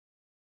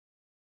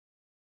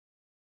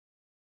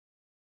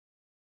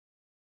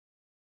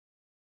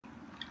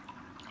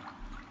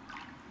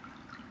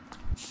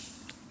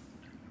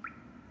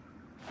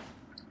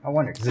I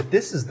wonder, because if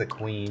this is the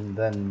queen,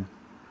 then...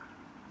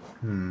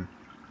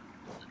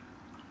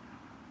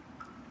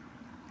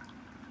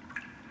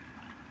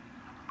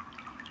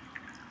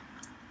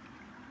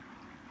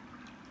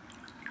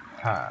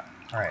 Huh.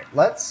 Alright,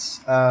 let's...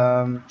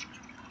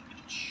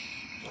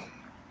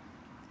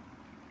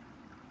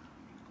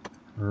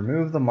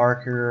 remove the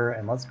marker,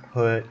 and let's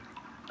put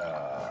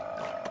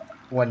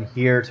one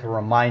here to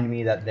remind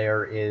me that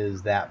there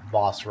is that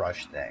boss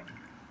rush thing.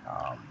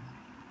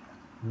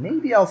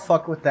 Maybe I'll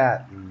fuck with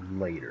that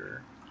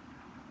later.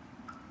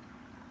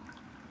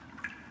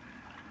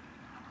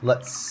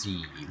 Let's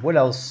see. What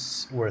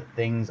else were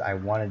things I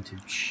wanted to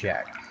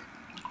check?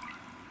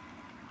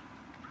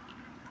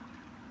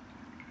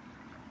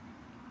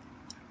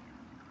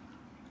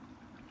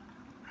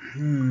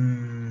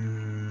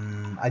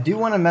 I do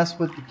want to mess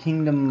with the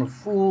Kingdom of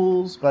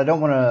Fools, but I don't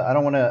want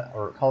to,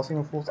 or Coliseum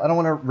of Fools. I don't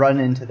want to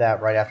run into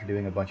that right after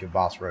doing a bunch of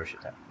boss rush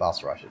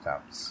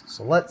attempts.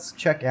 So let's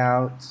check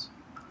out.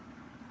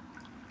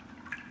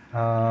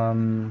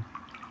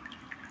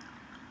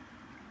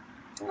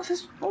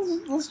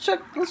 Let's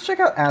check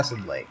out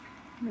Acid Lake.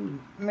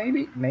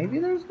 Maybe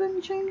there's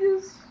been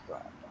changes.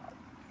 I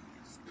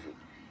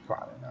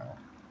don't know.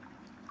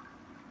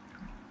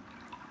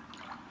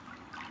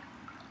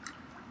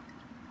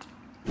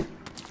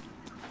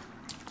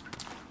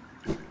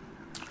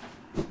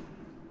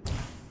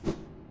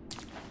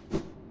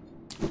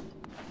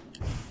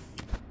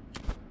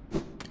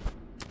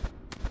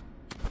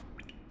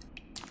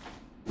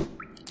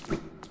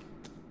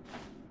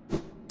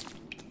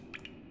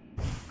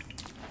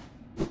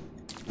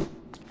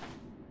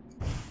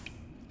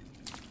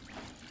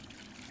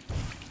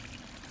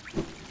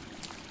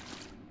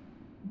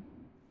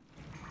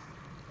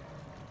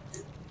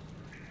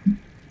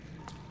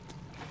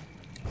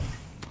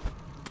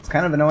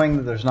 Kind of annoying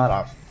that there's not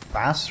a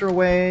faster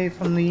way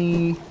from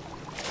the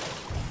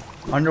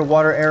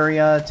underwater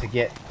area to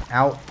get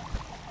out.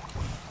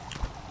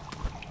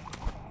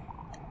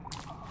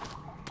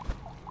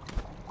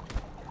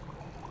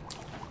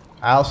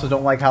 I also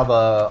don't like how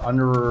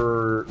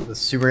the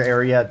sewer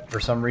area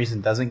for some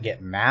reason doesn't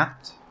get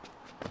mapped.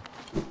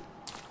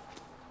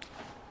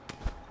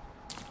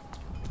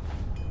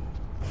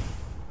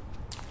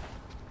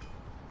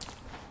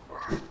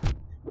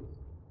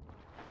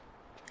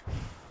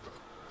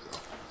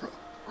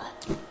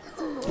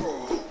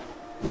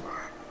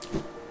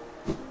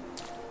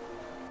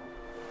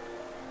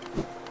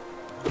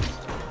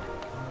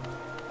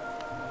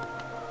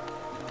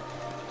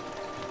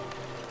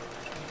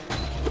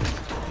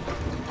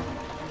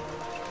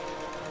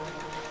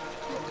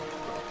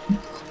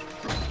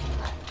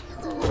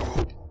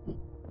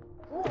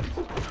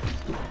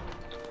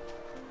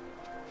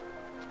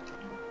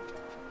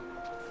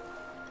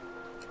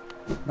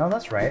 No,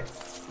 that's right.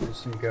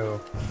 Just gonna go.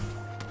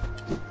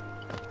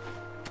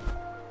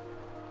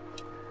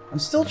 I'm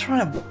still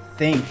trying to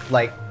think,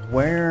 like,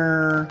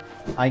 where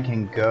I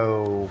can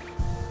go.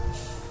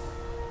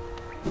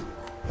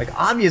 Like,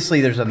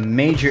 obviously there's a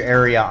major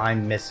area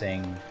I'm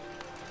missing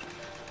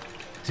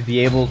to be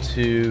able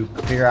to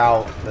clear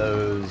out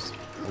those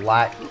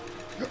black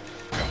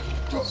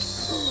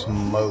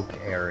smoke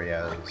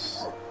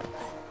areas.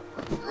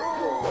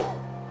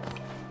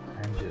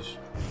 I'm just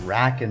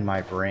racking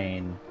my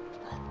brain.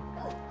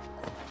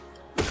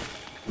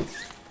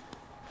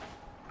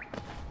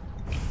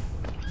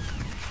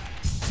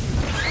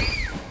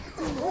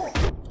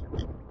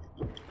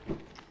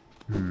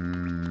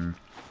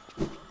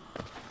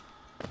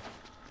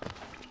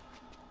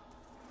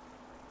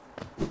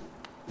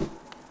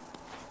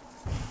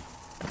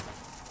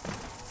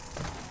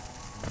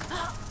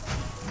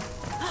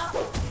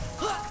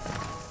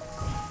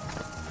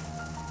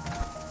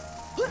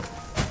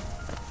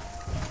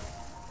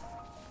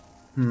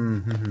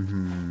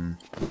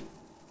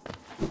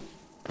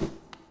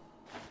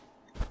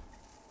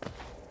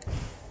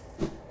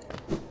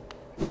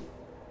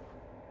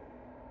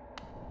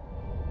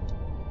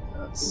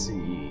 Let's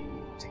see.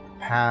 Take the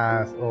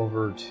path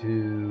over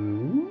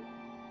to...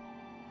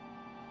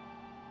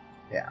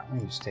 Yeah,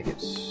 let me just take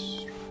it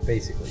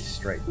basically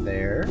straight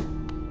there.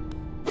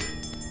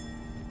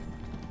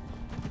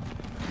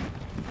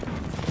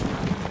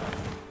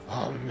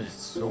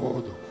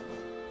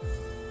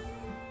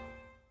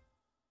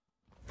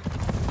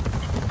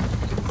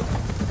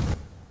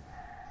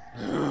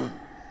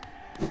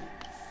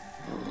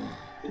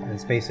 And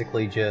it's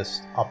basically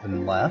just up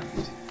and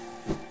left.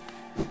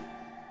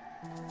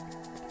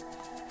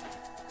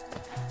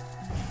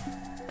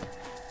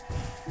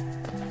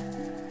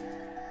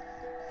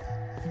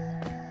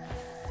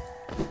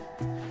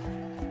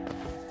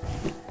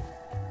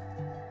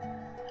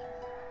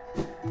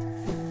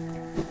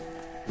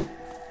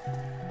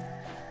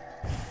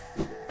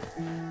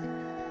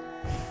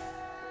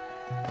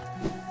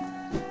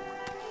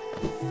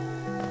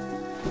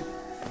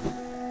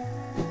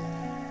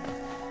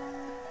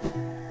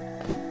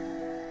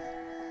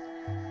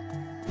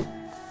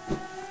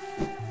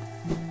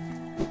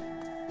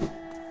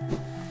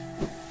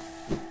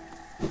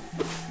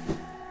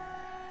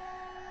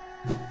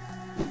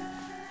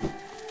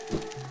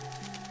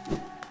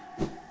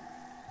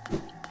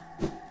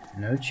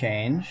 No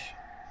change.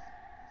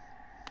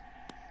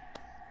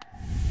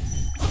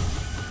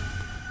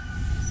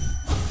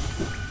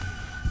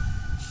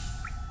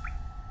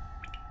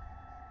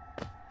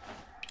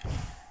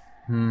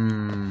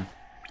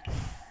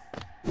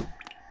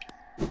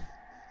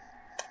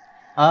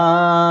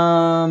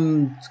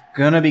 It's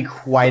gonna be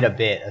quite a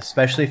bit,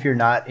 especially if you're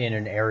not in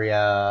an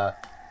area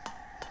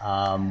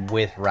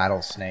with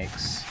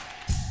rattlesnakes.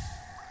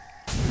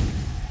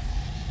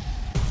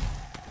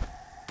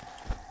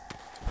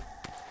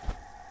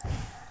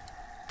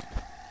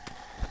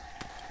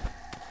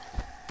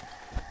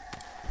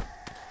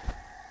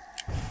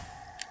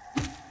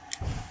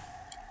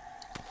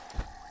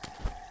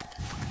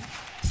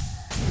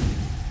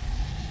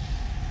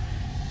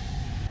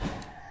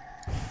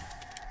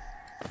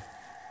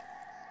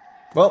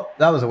 Well,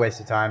 that was a waste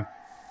of time.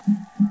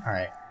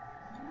 Alright.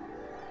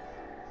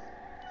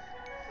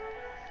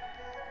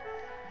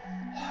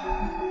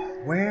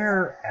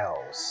 Where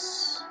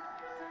else?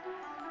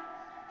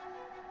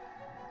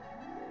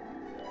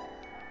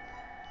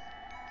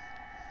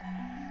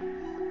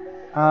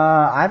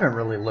 I haven't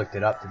really looked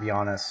it up, to be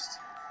honest.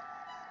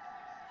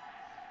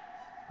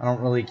 I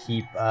don't really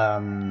keep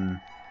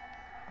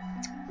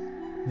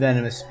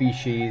venomous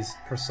species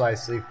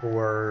precisely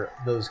for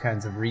those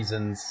kinds of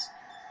reasons.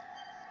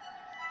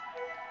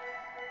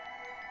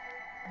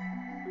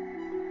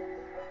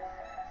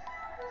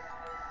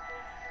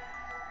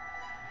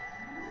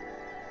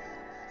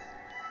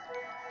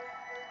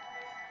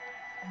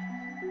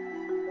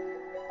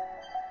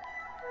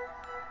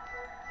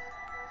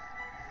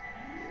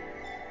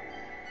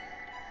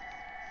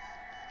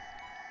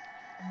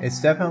 It's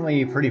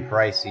definitely pretty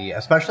pricey,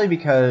 especially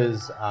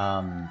because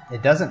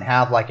it doesn't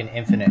have like an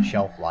infinite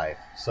shelf life.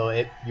 So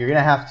you're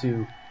gonna have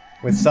to,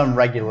 with some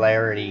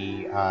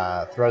regularity,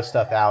 throw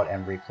stuff out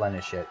and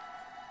replenish it.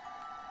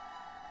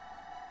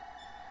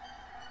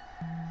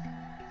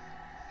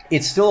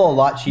 It's still a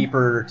lot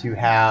cheaper to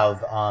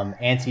have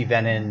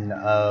anti-venom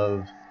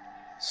of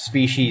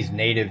species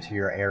native to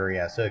your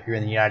area. So if you're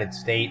in the United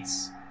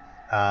States,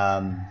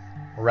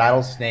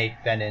 rattlesnake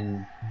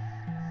venom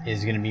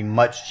is going to be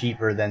much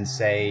cheaper than,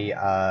 say,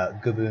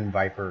 Gaboon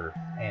Viper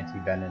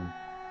anti-venom.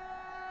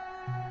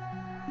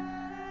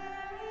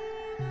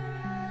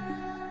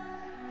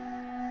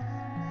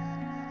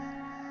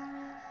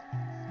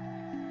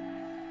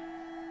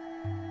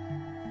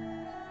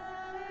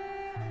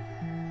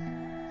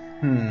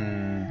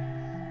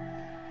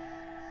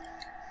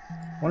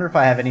 Wonder if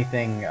I have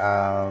anything,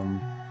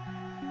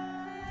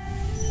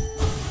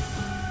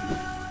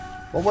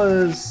 what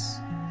was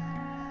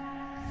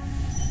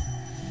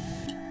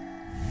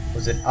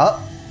it up?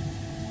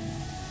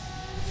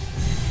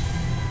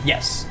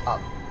 Yes,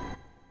 up.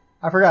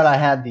 I forgot I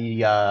had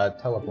the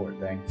teleport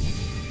thing.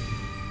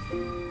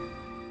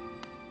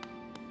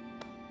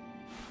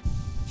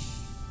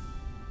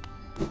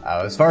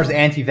 As far as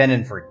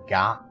anti-venom for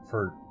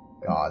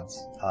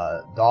gods,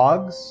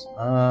 dogs,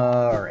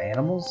 or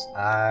animals,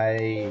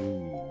 I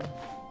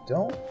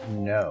don't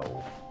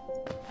know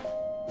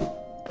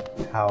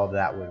how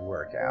that would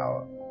work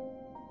out.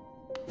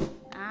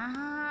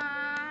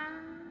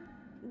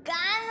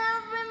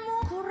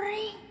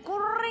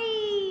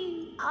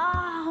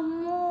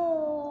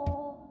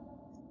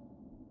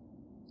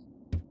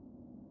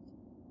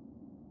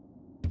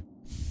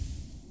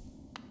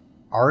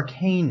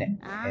 Arcane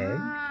egg?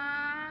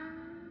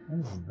 What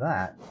is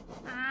that?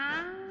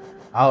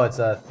 Oh, it's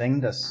a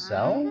thing to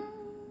sell?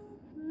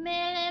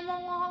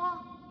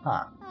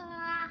 Huh.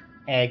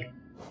 Egg.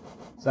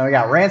 So we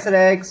got rancid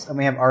eggs, and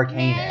we have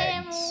arcane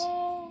eggs.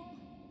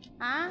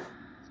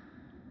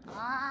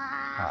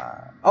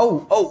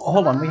 Oh,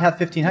 hold on, we have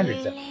 1500.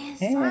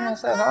 Hey,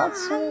 that's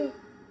also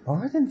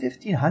more than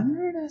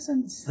 1500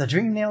 essence. The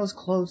dream nail is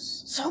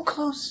close, so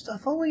close to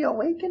fully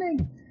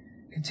awakening.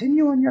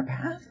 Continue on your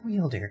path,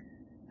 wielder.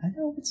 I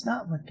know it's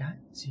not what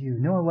guides you,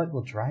 nor what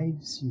will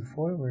drives you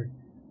forward.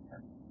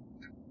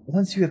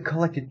 Once you have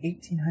collected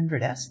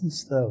 1800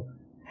 essence, though,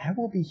 I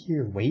will be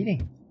here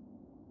waiting.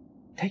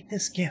 Take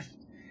this gift.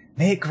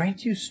 May it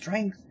grant you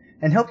strength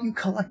and help you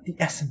collect the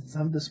essence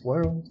of this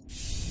world.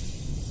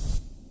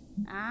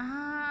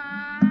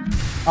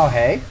 Oh,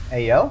 hey.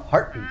 Hey, yo.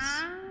 Heart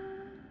piece.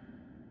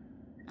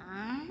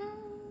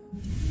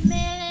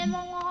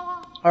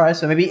 Alright,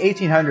 so maybe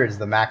 1800 is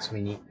the max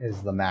we need,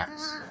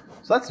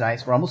 So that's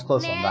nice. We're almost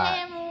close on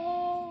that.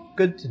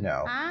 Good to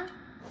know.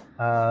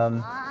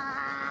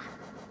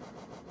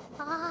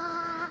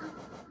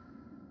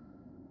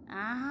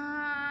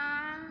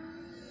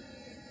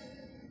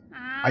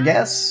 I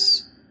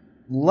guess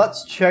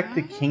let's check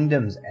the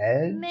Kingdom's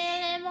Edge,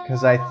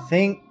 because I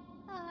think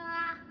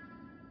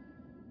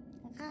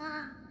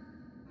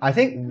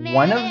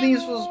one of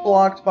these was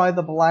blocked by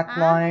the black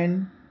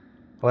line,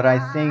 but I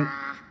think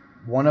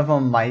one of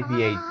them might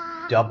be a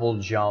double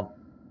jump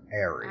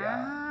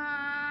area.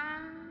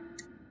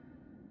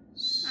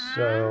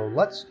 So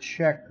let's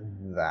check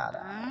that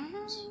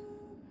out.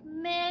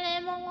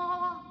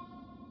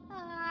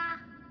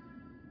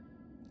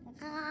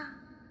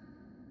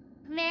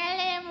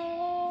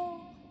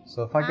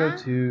 So if I go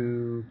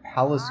to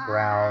Palace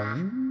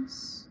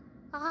Grounds,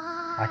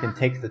 I can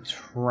take the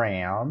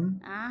tram.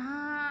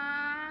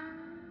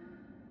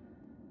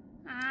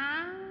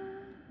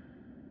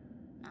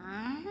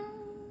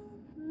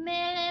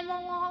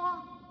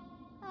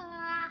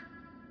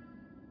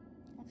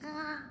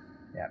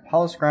 Yeah,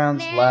 Palace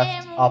Grounds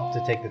left, up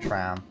to take the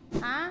tram.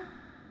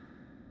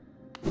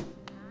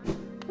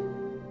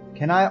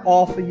 Can I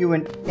offer you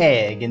an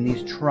egg in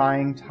these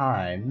trying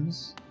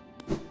times?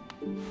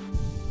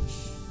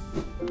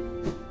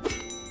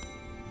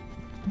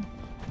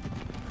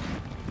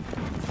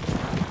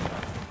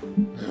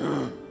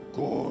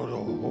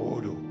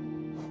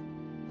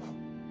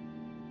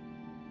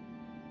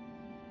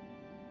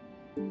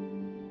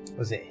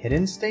 Was it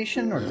Hidden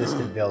Station or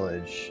Distant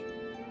Village?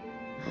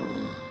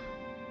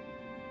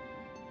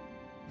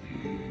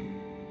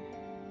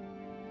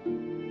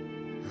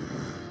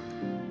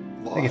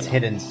 I think it's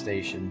Hidden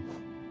Station.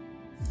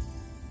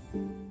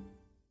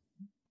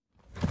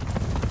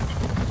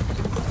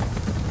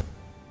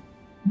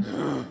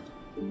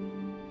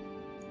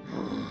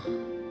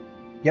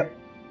 Yep.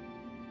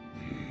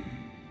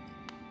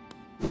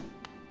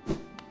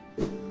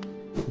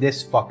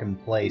 This fucking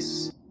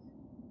place.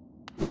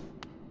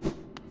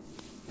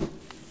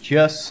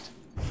 Just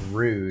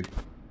rude.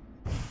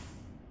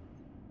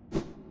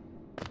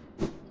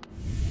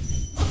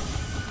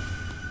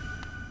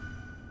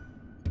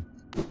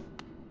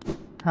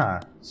 Huh.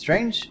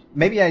 Strange.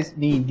 Maybe I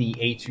need the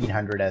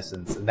 1800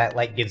 essence, and that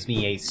like gives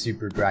me a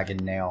super dragon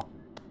nail.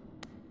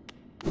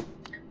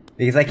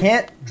 Because I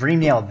can't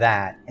dream nail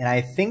that, and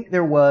I think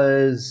there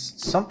was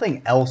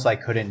something else I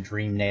couldn't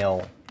dream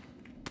nail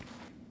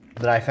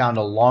that I found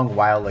a long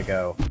while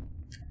ago.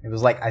 It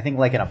was like, I think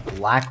like in a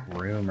black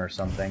room or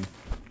something.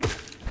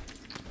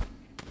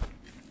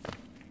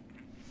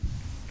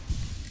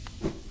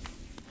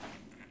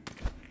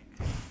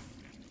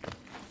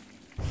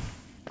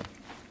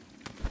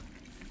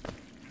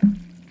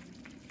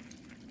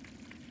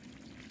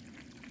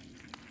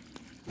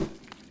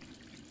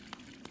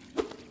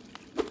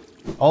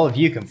 All of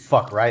you can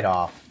fuck right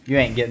off. You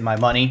ain't getting my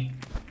money.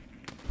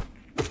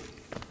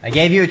 I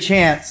gave you a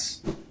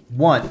chance.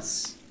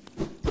 Once.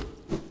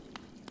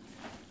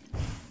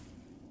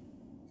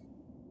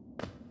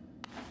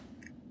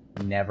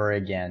 Never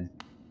again.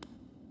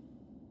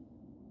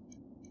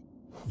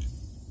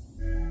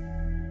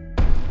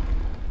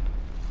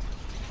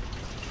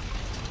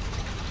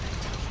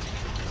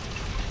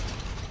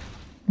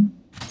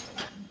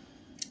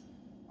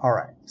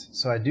 Alright,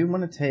 so I do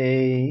want to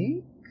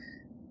take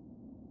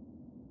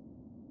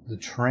the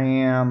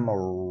tram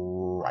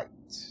right.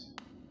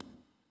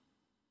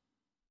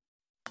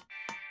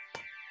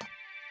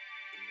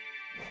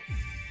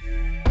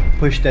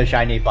 Push the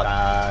shiny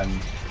button.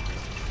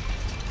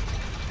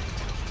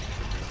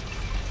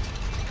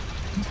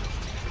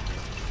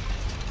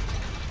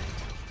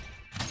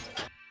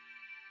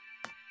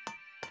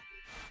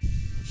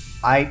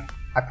 I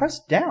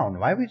pressed down.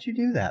 Why would you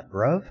do that,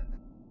 bruv?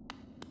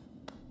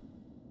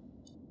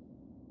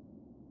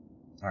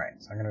 Alright,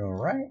 so I'm gonna go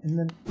right and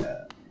then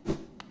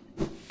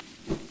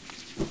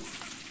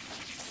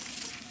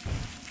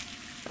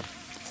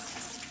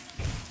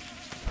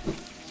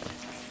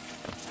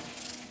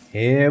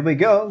here we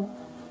go,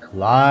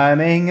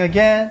 climbing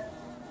again.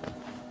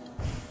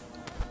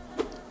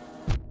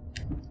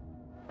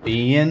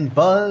 Being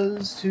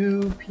buzzed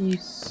to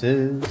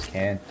pieces,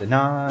 can't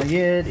deny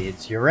it,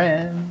 it's your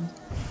end.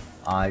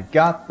 I've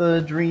got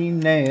the dream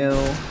nail.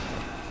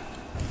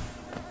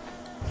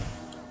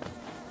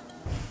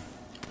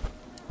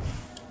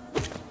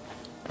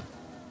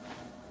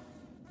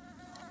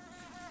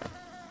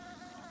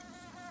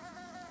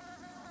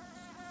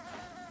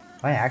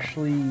 I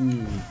actually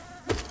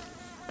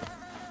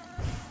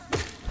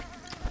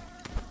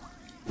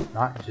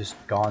not just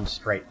gone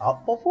straight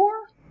up before?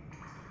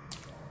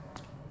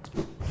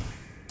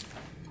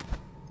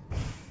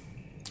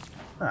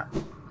 Huh.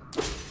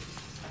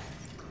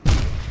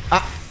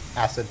 Ah!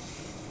 Acid.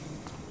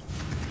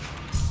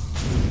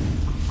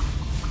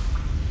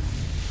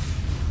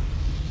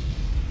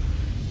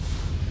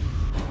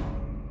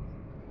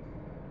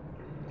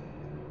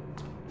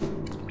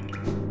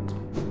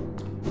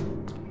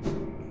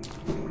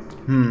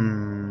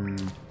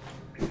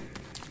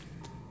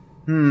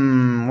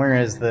 Where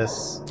is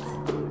this?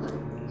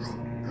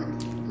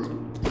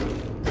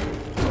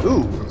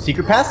 Ooh,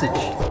 secret passage.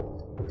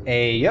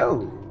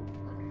 Ayo.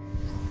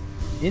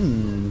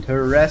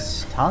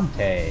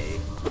 Interessante.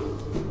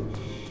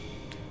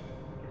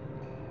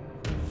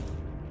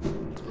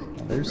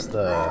 Well, there's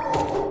the...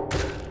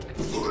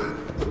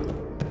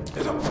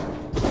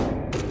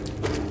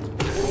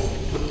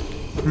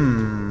 I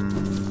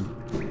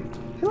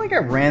feel like I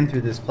ran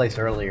through this place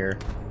earlier.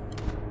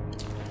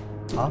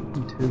 Up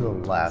and to the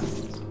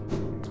left.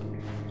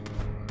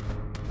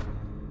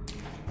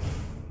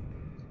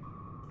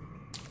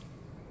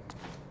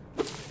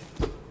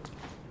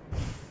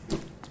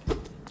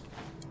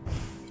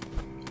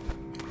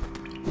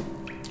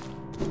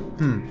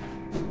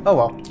 Oh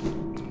well.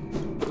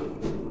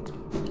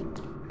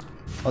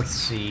 Let's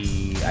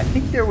see. I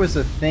think there was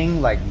a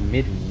thing like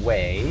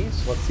midway,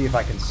 so let's see if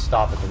I can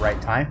stop at the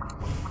right time.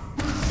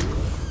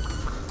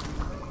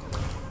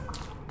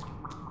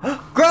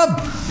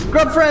 Grub!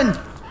 Grub friend!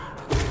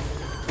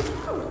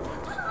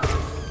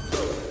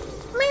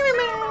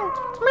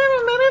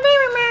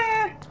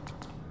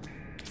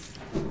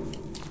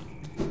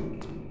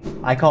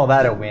 I call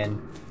that a win.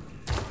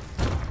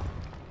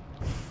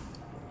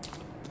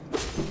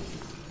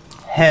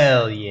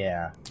 Hell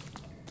yeah.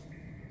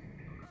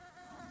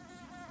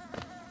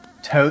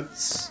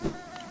 Totes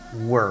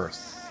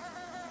worth.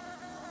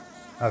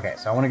 Okay,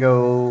 so I want to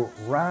go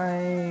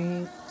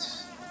right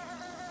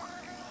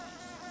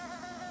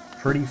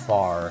pretty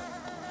far.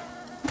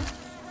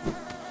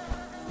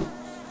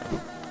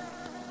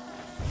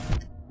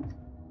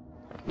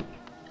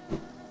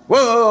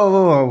 Whoa, whoa,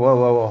 whoa, whoa,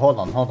 whoa, whoa, hold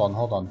on, hold on,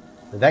 hold on.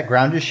 Did that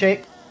ground just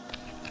shake?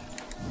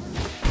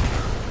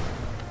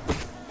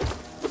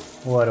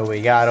 What do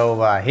we got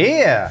over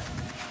here?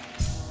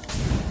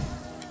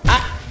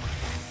 Ah!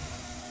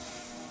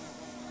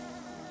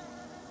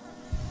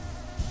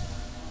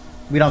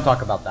 We don't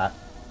talk about that.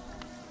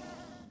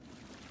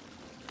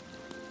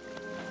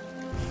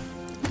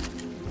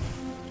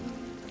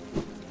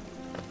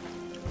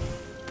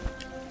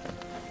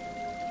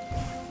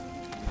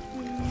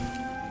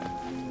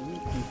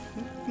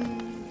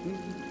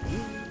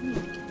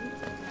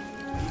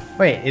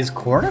 Wait, is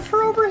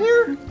Cornifer over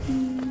here?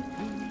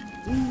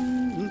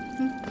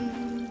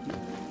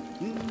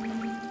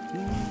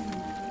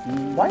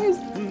 Why is...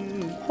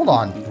 Hold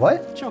on,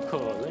 what?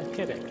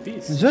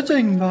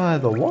 Judging by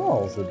the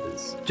walls of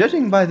this...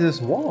 Judging by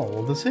this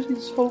wall, the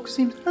city's folks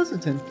seemed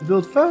hesitant to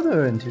build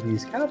further into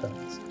these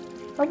caverns.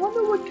 I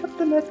wonder what kept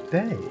them at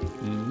bay.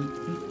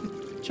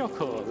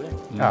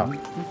 Oh.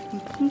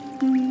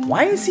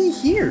 Why is he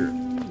here?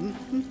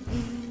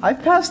 I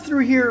passed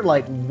through here,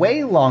 like,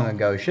 way long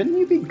ago. Shouldn't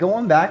he be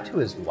going back to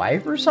his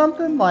wife or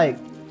something? Like,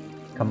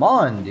 come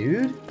on,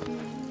 dude.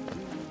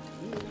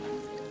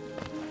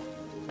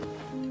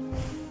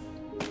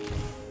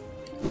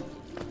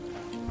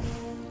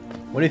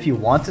 What if you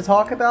want to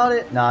talk about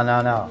it? No,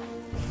 no, no.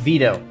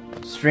 Veto.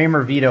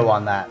 Streamer veto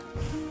on that.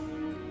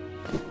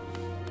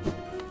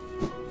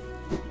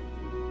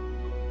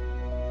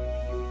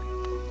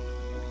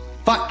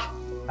 Fuck!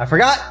 I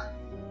forgot!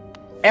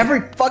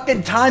 Every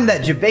fucking time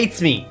that debates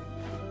me!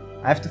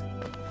 I have to...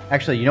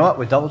 Actually, you know what?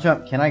 With double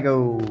jump, can I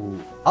go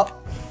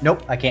up?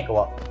 Nope, I can't go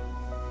up.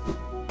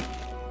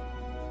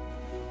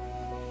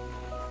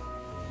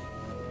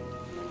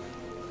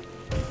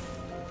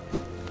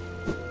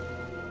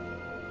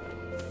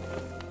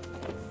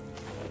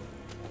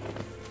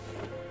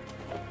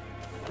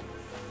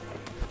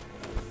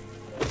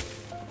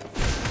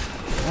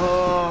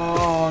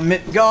 Oh,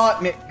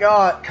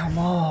 Midgard, come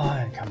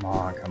on, come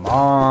on, come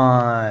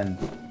on.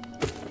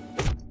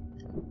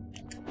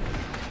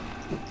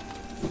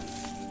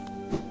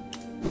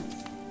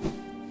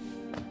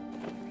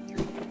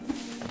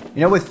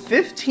 You know, with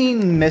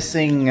 15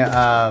 missing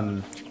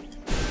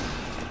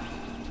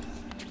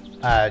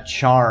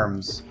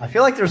charms, I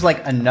feel like there's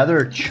like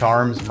another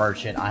charms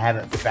merchant I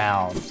haven't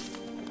found,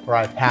 or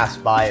I've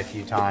passed by a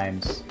few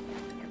times.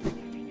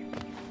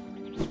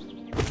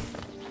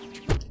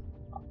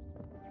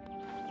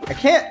 I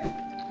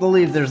can't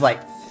believe there's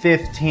like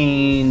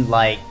 15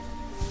 like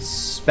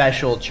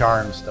special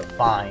charms to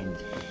find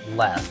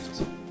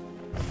left.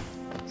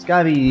 It's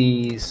gotta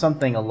be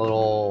something a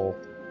little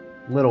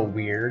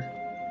weird.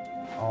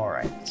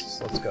 Alright,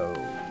 so let's go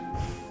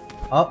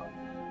up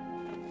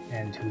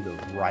and to the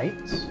right.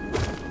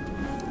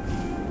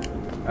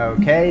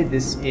 Okay,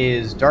 this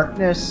is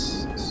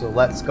darkness, so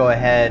let's go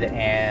ahead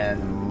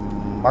and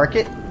mark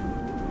it.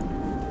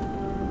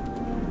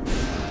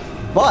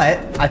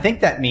 But I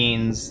think that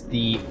means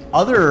the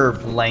other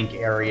blank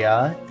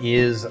area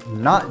is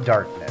not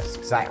darkness,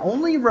 because I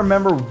only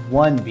remember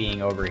one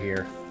being over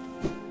here.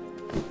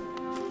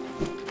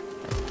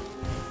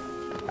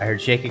 I heard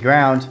shaky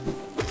ground.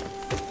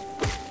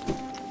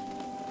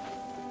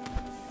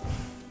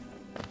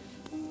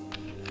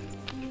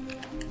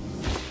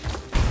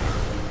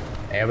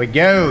 There we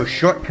go,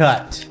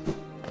 shortcut.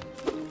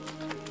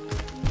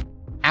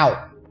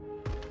 Ow.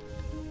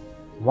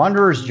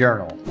 Wanderer's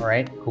Journal.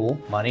 Alright, cool.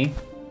 Money.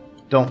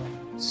 Don't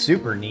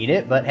super need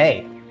it, but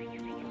hey.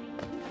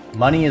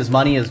 Money is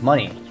money is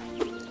money.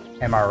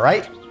 Am I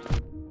right?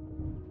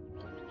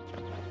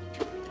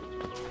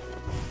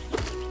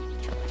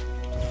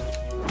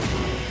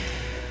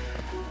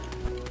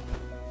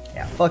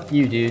 Yeah, fuck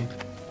you, dude.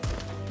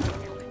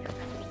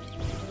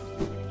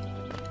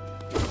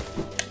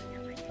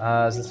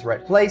 Is this the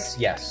right place?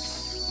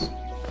 Yes.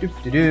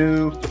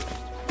 Doo-doo-doo.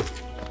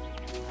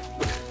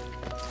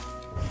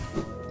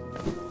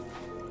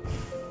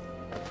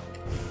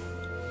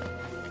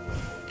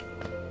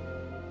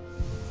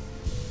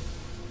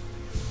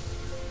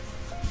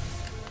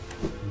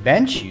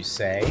 Bench, you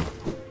say?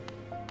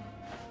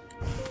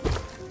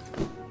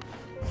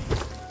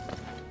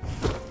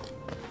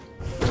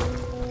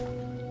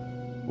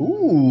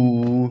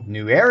 Ooh,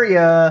 new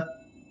area.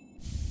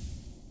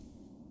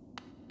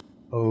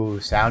 Oh, Ooh,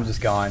 sound is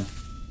gone.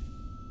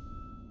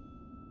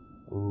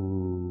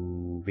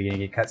 Ooh,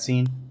 beginning a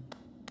cutscene.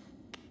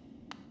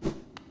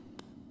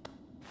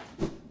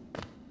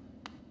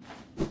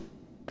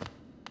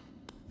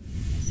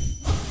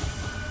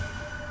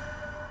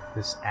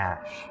 This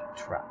ash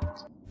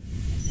trapped.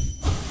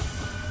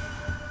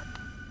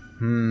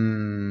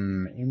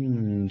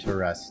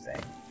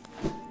 Interesting.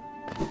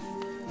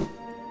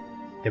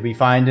 Did we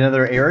find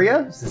another area?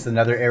 Is this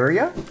another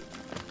area?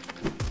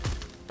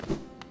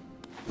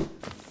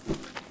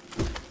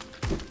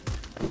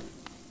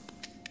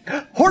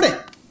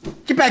 Hornet!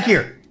 Get back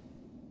here!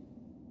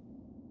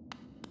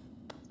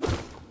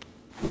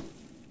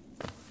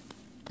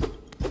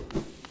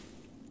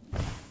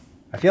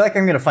 I feel like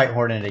I'm gonna fight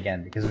Hornet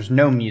again because there's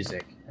no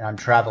music and I'm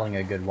traveling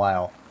a good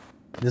while.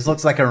 This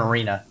looks like an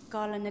arena.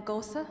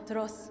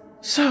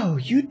 So,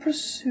 you'd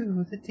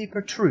pursue the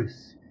deeper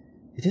truth.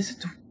 It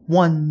isn't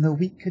one the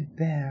weak could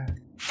bear.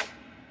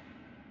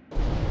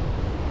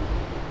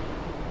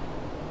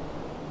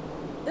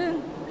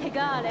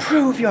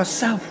 Prove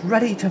yourself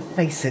ready to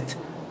face it.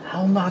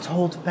 I'll not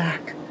hold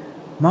back.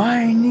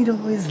 My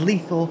needle is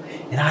lethal,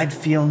 and I'd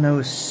feel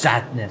no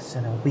sadness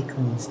in a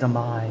weakling's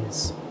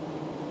demise.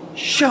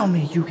 Show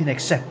me you can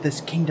accept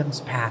this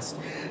kingdom's past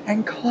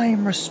and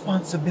claim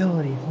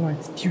responsibility for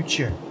its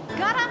future.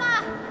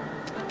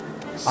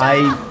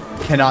 I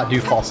cannot do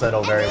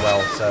falsetto very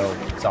well, so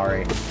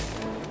sorry.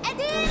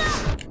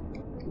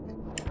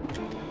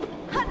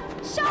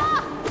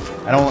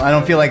 I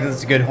don't feel like this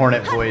is a good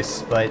Hornet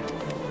voice, but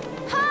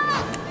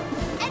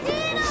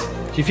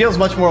she feels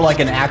much more like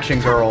an action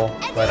girl,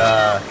 but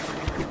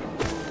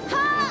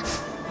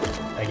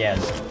again,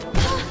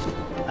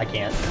 I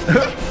can't.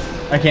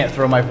 I can't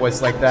throw my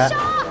voice like that.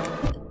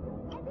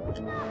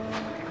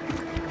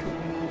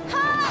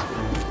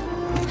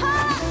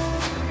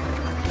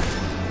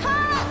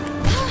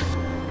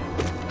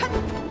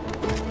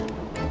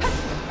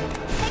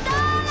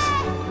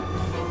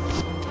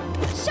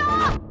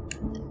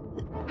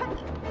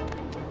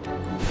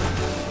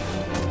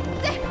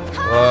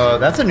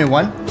 That's a new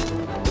one.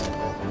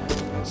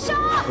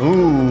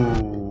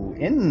 Ooh,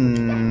 interesting.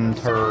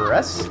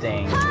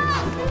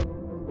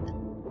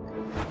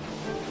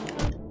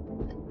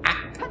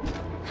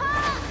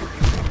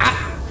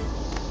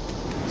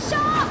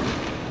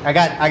 I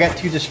got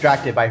too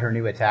distracted by her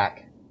new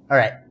attack. All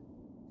right.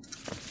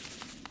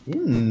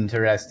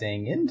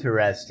 Interesting,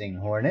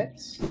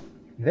 Hornet.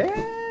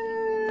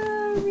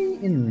 Very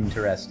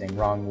interesting.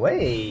 Wrong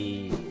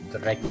way,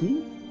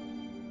 Dreki.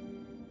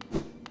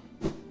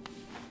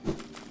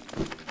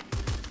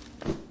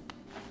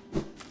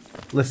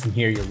 Listen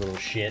here, you little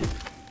shit.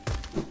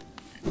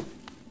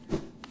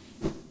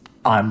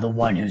 I'm the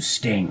one who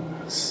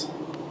stings.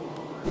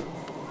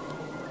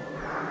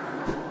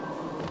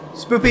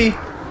 Spoopy!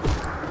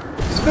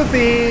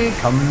 Spoopy!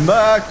 Come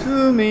back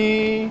to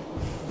me!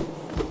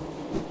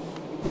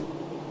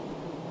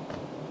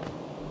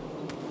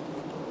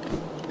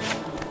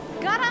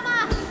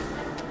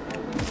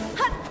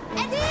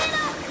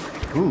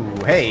 Ooh,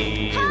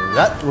 hey,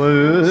 that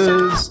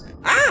was...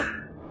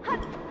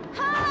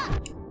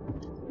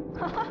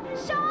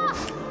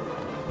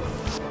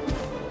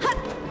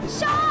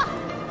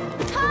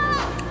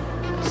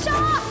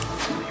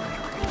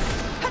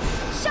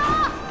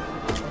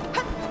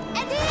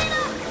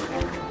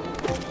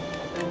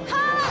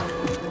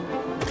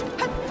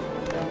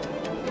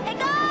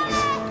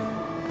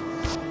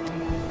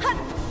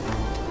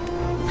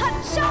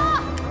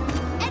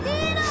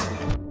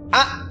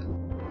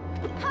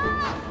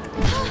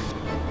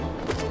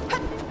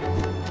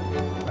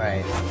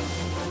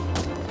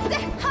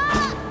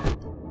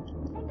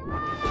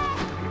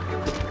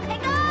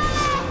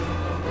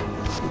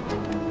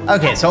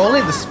 Okay, so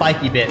only the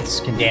spiky bits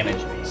can damage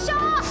me.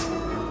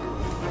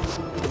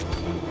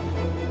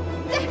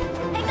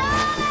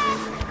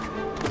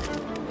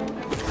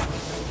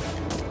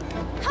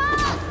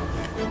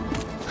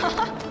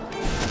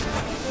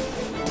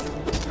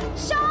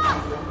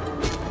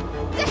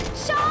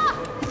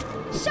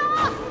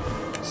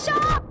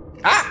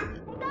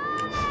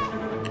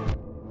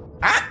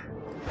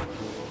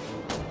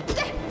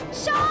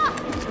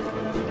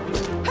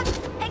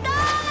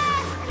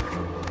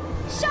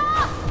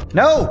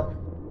 No!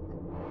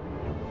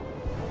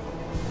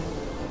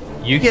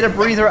 You get a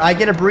breather, I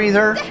get a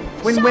breather.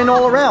 Win-win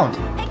all around.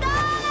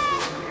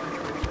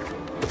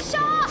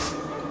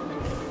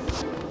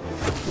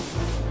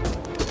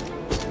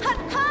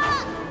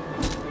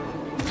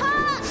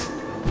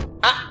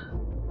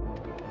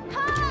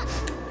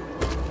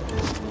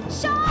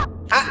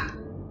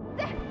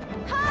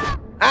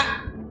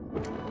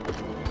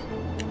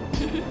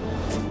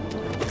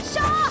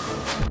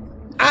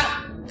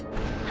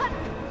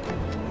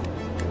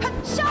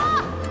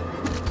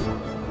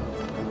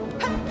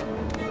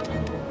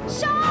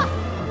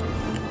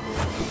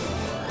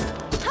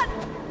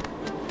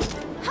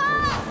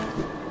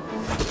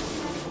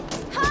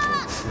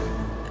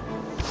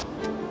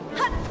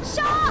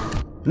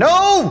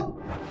 No!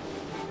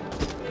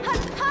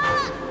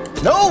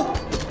 No!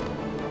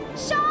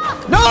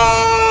 No!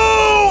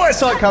 I I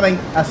saw it coming.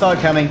 I saw it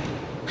coming.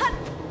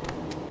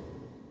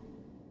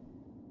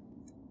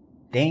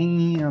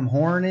 Damn,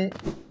 Hornet.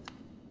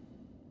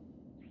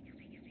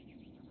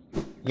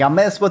 You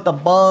mess with the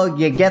bug,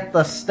 you get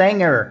the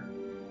stinger.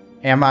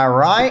 Am I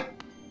right?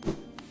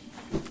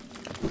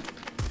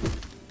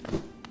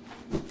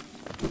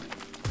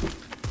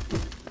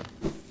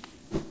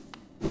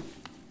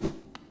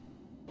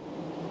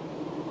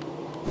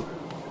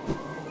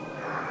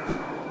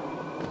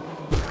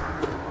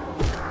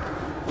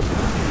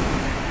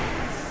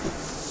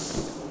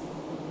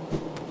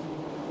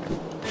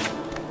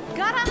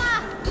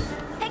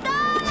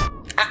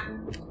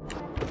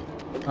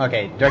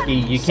 Okay,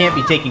 Dreki, you can't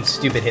be taking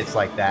stupid hits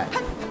like that.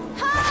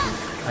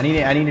 I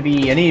need to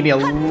be a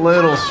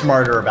little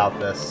smarter about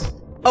this.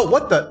 Oh,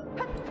 what the?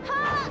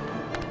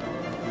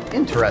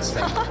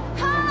 Interesting.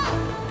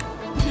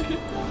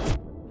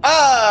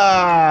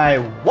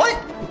 What?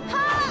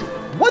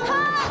 What?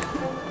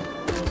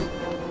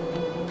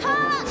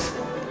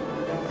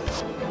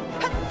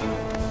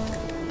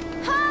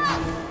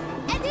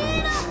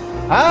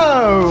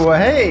 Oh,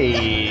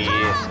 hey.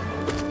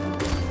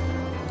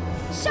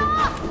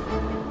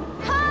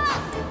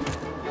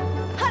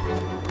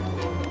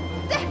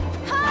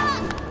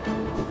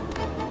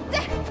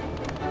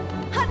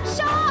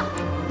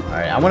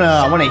 Alright,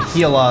 I wanna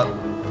heal up.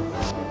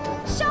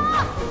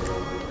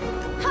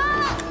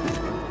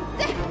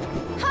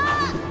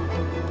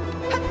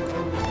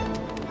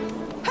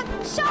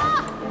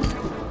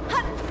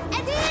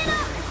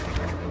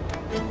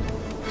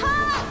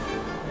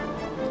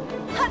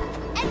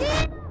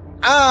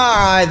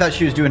 Ah, I thought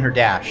she was doing her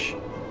dash.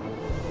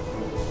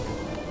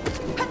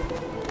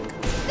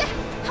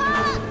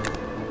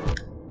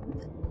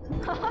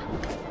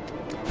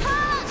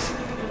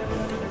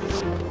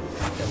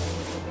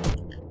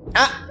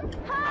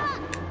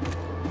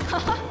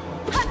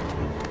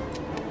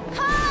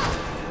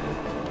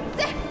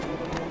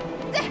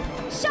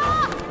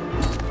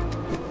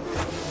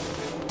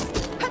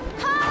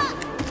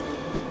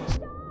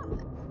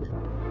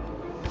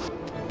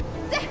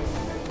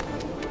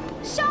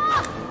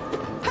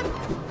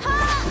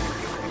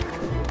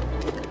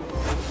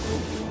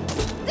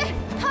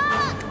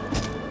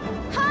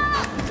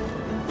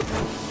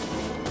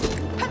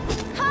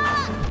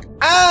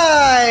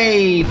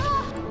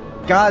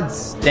 God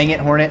dang it,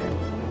 Hornet.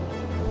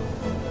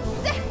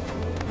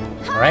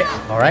 Alright,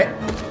 alright.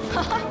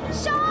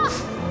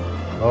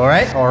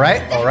 Alright.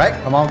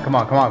 Come on. Come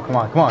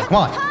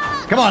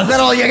on, is that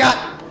all you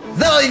got? Is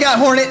that all you got,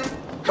 Hornet?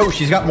 Oh,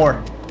 she's got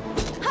more.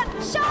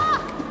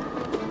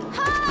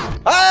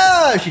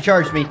 Ah, she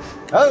charged me.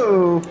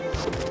 Oh.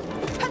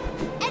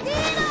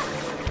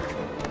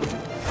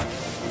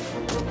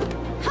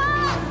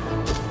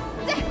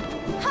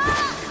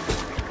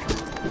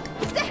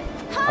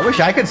 I wish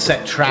I could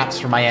set traps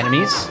for my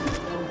enemies.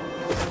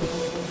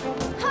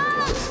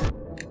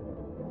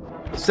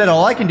 Instead,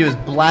 all I can do is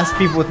blast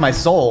people with my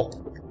soul.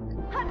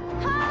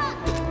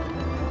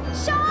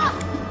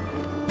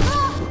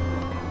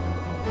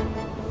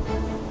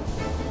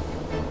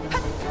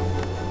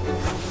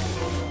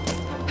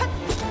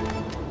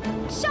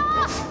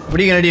 What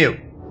are you gonna do?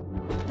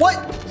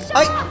 What?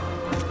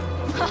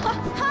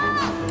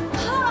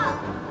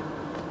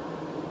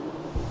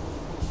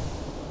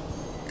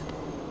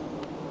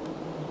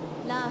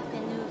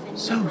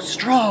 So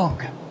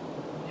strong!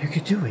 You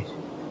could do it,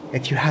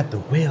 if you had the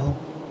will.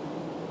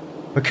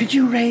 But could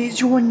you raise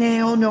your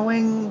nail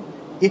knowing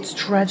its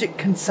tragic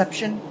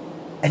conception,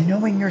 and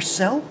knowing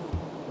yourself?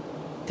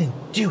 Then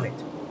do it,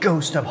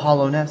 ghost of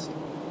Hollow Nest.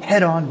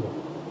 Head onward.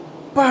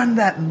 Burn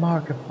that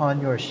mark upon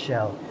your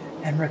shell,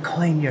 and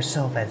reclaim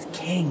yourself as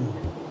king.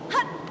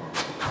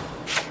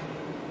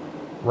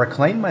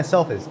 Reclaim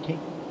myself as king?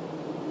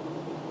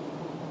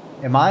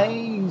 Am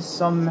I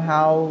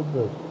somehow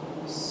the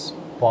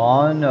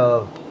spawn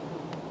of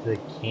the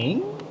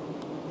king?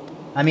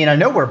 I mean, I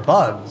know we're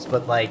bugs,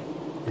 but like,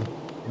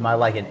 am I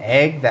like an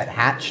egg that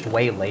hatched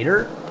way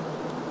later?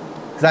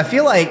 Because I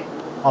feel like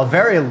a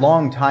very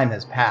long time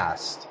has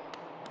passed.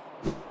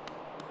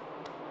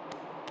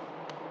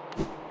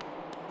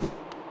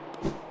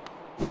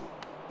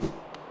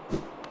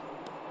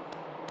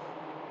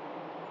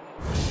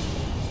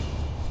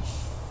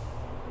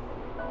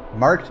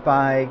 Marked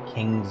by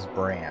King's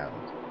Brand.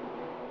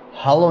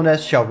 Hollow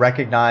Nest shall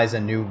recognize a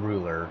new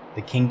ruler.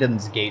 The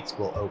kingdom's gates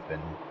will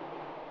open.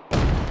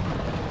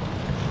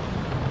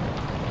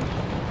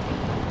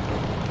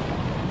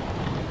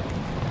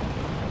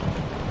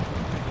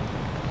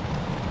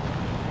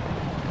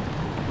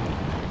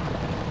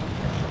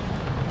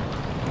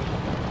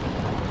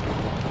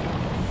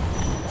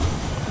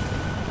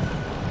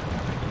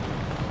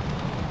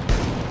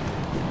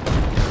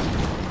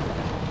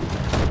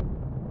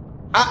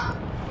 Ah!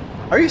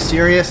 Are you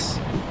serious?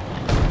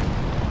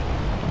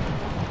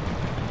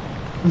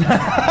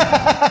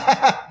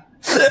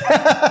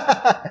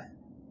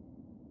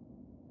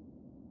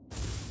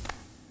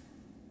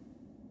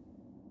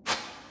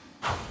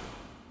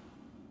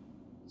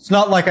 It's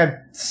not like I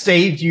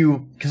saved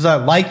you because I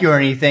like you or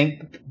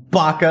anything,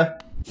 Baka.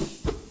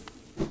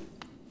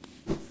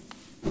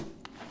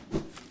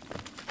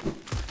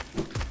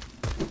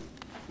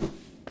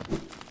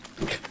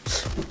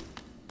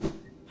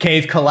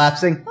 Cave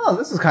collapsing. Oh,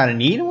 this is kind of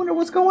neat. I wonder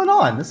what's going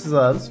on. This is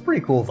a pretty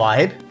cool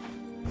vibe.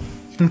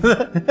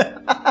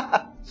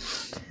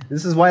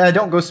 This is why I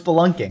don't go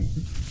spelunking.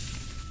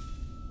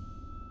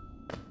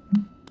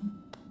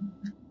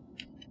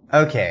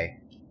 Okay.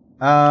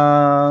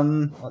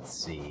 Let's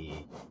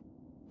see.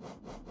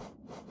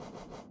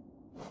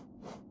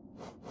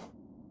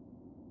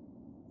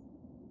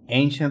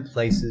 Ancient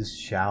places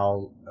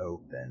shall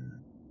open.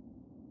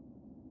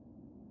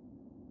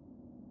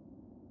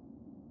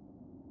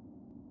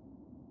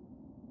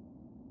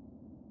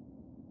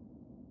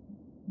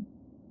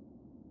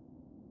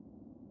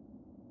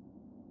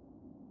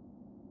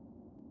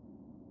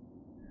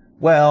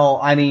 Well,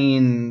 I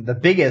mean, the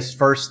biggest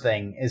first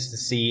thing is to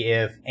see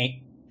if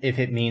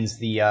it means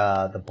the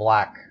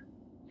black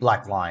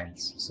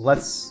lines. So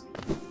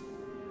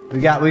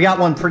we got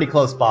one pretty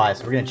close by,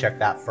 so we're gonna check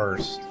that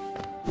first.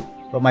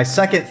 But my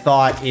second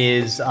thought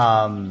is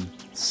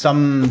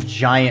some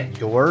giant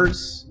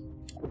doors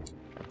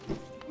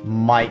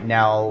might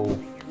now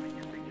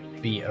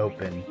be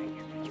open.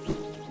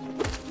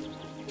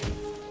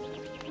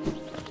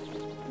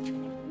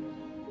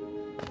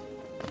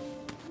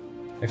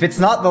 If it's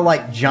not the,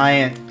 like,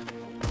 giant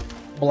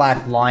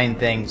black line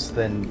things,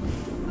 then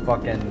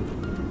fucking...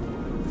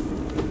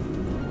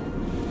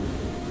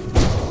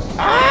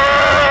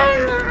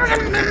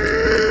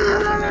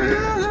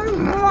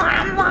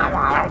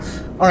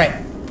 Alright.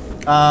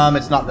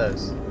 It's not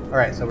those.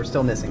 Alright, so we're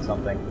still missing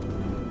something.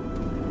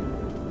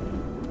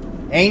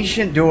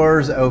 Ancient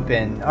doors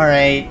open.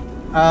 Alright.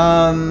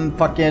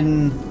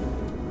 Fucking...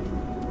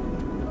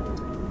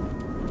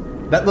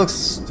 That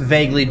looks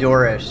vaguely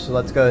doorish, so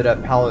let's go to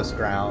Palace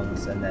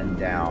Grounds and then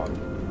down.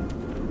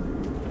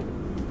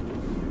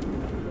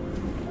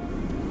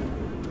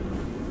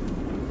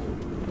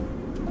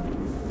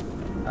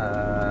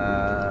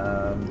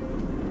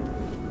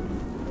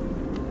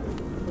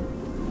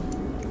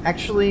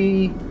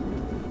 Actually,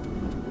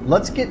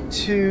 let's get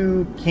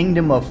to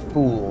Kingdom of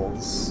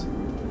Fools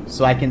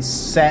so I can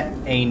set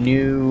a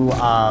new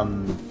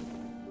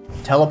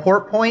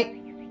teleport point.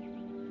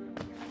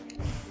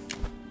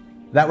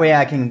 That way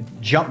I can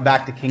jump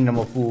back to Kingdom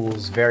of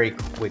Fools very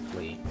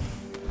quickly.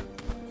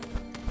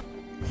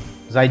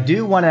 Because I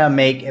do want to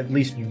make at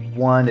least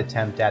one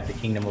attempt at the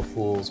Kingdom of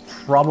Fools,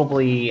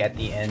 probably at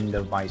the end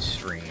of my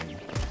stream.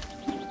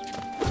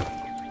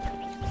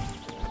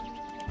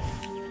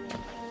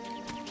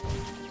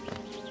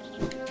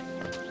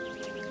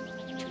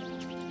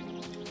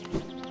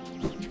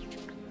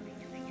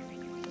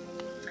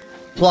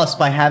 Plus,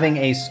 by having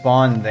a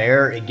spawn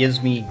there, it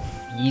gives me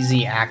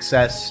easy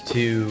access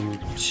to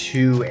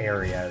 2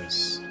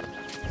 areas.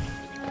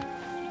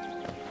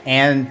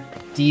 And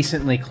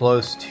decently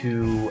close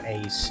to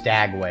a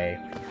stagway.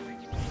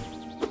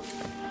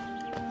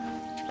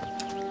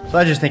 So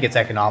I just think it's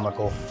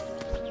economical.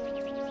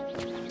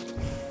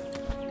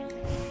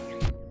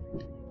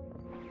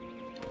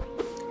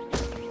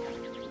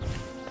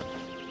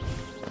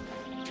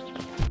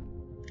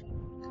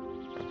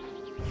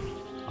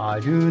 I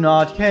do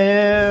not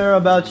care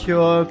about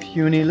your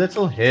puny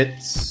little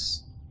hits.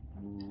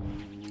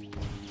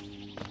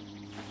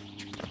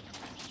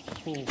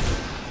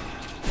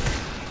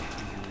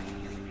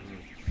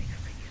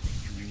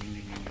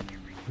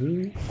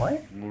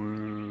 What?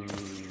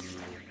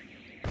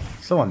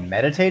 Someone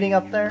meditating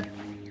up there?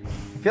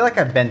 I feel like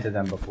I've been to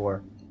them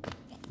before.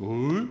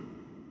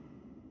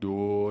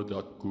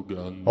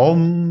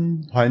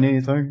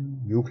 Tiny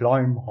thing, you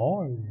climb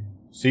high.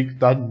 Seek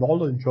that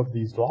knowledge of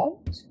these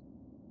lands.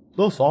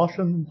 This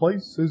ashen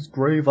place is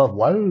grave of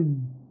well.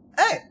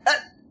 Hey,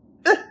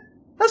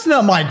 that's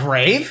not my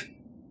grave.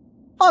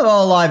 I'm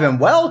alive and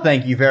well,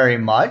 thank you very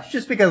much.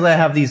 Just because I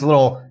have these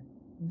little...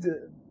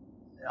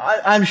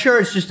 I'm sure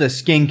it's just a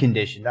skin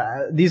condition.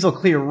 These will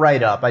clear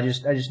right up. I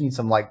just need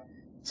some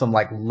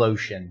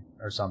lotion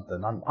or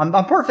something.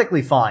 I'm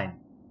perfectly fine.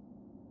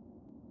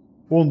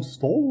 Once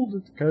told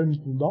it came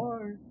to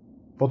die.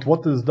 But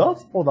what is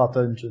death for that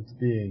ancient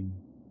being?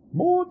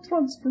 More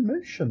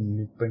transformation,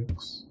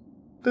 methinks.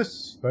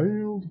 This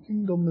failed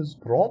kingdom is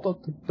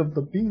product of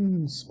the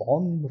being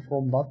spawned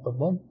from that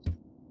event.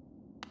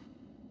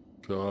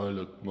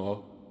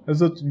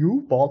 Is it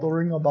you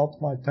bothering about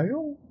my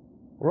tale?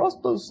 Rust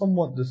is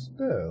somewhat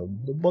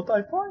disturbed, but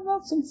I find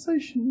that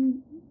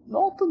sensation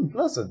not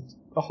unpleasant.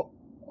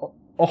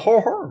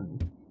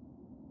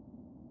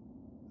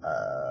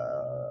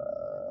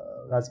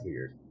 That's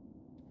weird.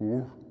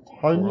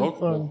 Tiny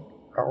thing.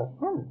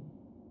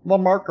 The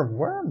mark of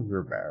when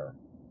you bear.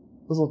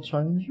 Does it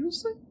change, you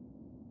see?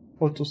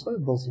 Or to say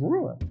this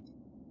ruin?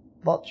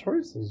 That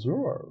choice is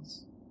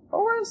yours.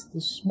 Who is the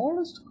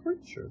smallest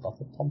creature that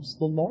attempts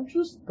the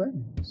largest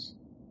things?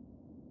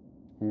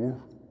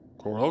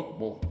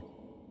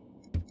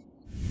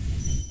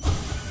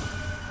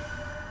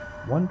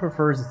 One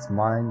prefers its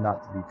mind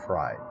not to be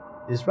tried.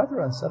 It is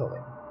rather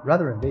unsettling,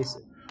 rather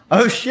invasive.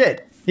 Oh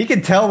shit! He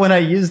can tell when I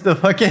use the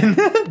fucking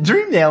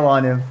dream nail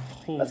on him.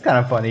 That's kind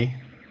of funny.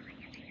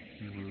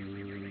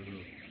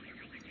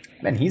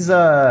 Man, he's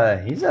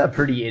a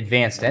pretty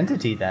advanced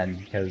entity then,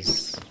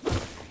 because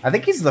I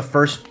think he's the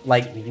first,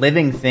 like,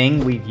 living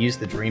thing we've used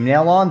the dream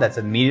nail on that's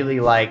immediately,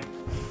 like,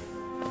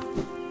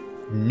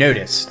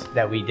 noticed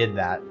that we did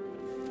that.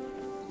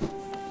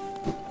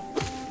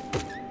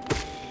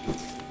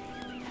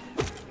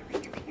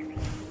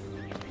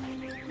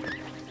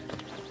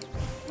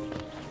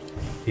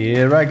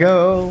 Here I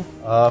go,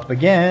 up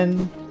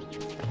again.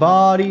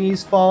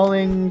 Bodies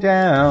falling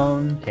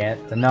down.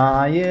 Can't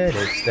deny it,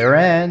 it's their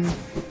end.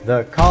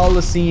 The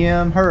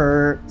Colosseum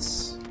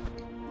hurts.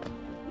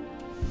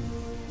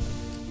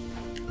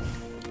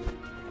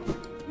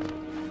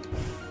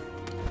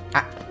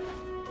 Ah.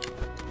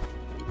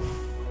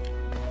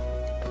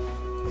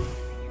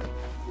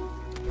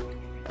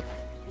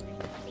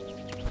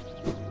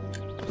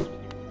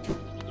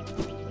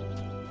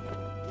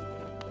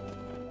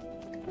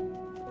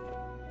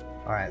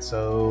 Alright,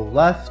 so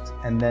left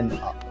and then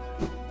up.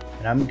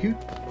 And I'm good.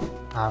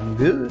 I'm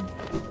good.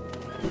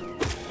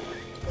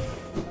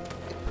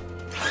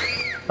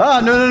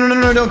 Ah,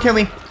 no, don't kill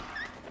me.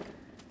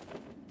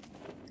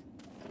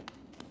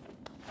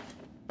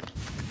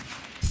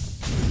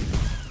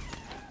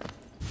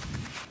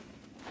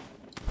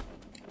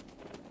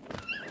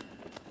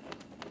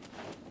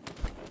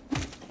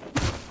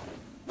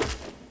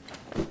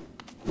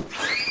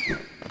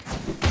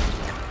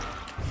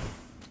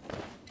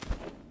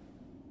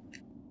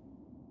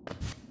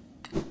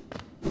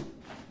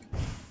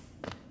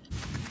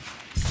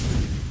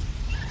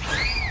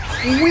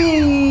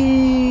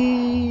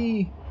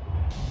 Whee!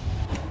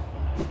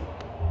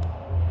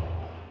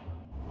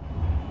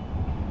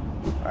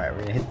 Alright,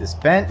 we're gonna hit this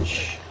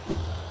bench.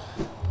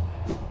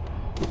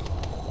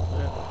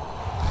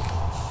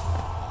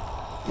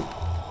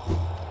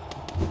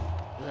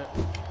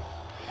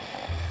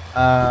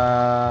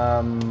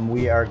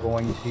 We are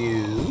going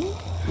to...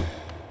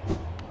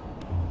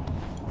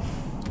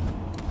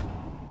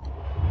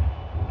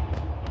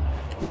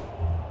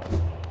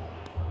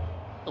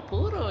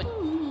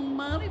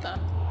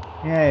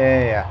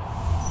 Yeah.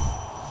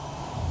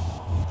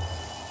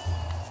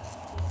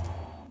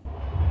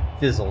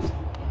 Fizzled.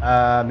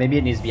 Maybe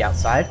it needs to be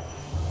outside.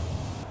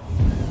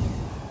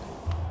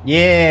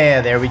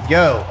 Yeah, there we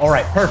go.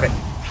 Alright, perfect.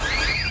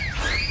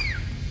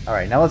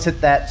 Alright, now let's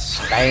hit that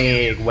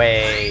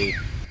Stagway.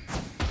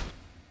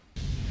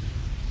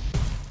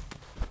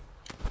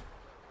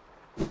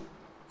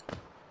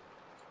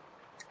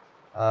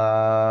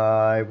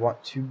 I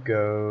want to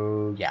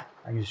go... Yeah,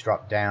 I can just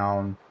drop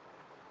down.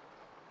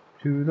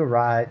 To the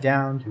right,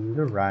 down to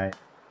the right.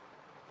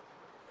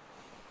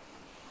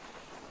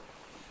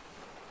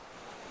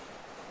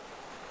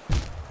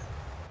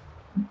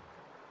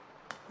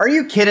 Are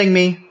you kidding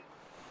me?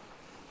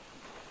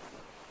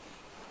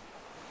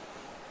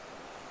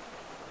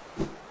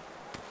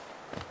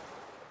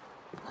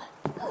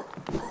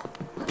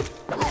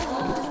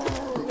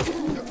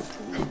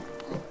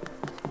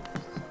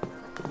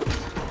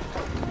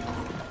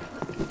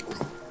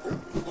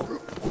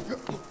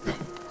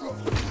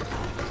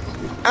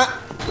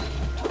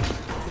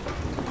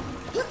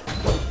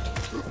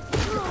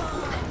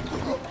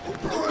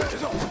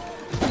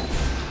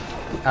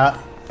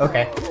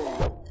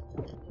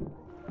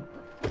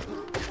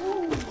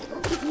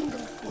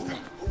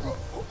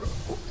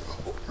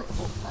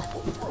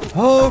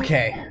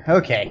 Okay.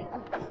 Okay.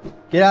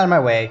 Get out of my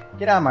way.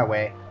 Get out of my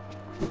way.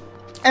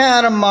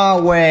 Out of my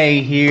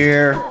way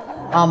here.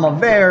 I'm a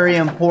very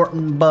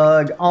important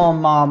bug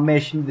on my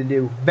mission to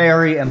do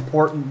very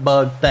important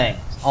bug things.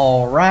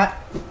 Alright?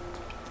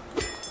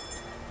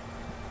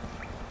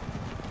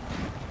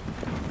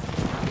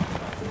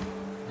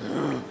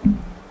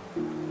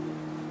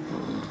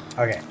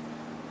 Okay.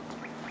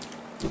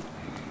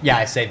 Yeah,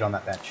 I saved on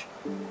that bench.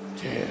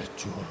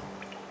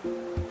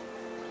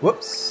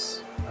 Whoops.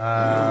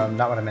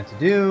 Not what I meant to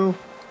do.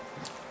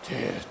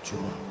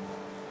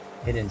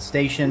 Hidden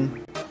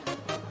station.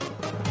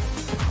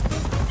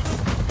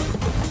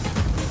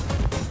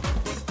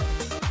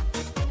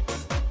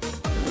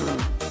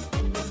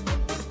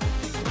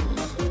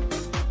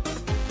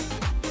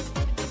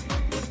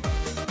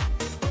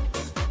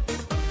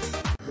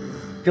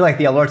 I feel like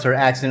the alerts are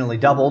accidentally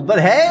doubled, but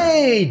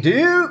hey,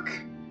 Duke!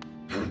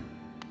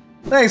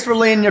 Thanks for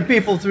leading your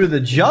people through the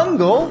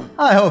jungle.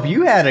 I hope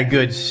you had a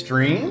good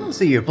stream.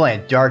 See you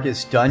playing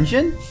Darkest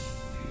Dungeon.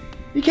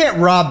 You can't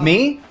rob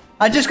me.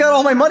 I just got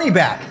all my money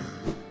back.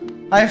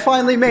 I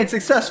finally made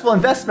successful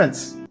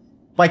investments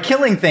by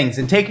killing things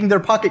and taking their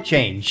pocket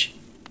change.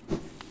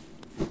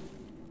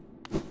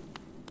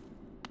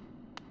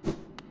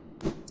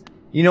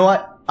 You know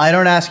what? I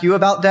don't ask you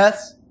about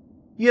deaths.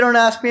 You don't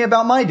ask me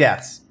about my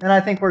deaths. And I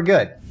think we're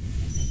good.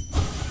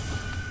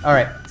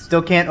 Alright,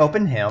 still can't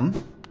open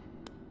him.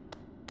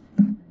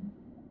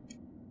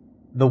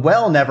 The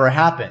well never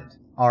happened,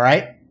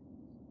 alright?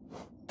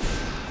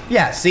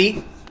 Yeah,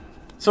 see?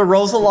 So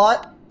rolls a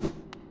lot.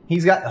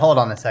 He's got... Hold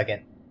on a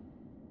second.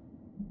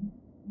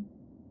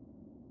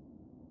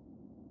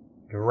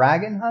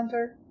 Dragon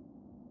Hunter?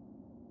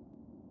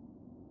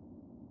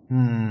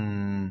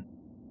 I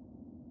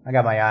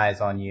got my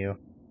eyes on you.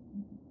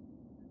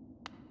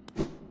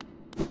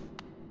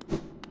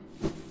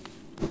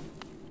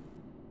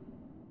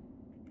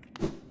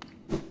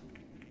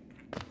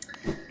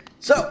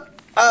 So,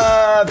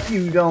 if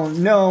you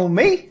don't know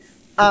me,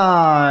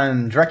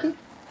 I'm Dreki,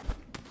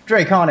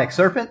 Draconic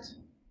Serpent,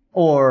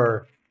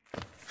 or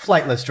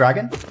Flightless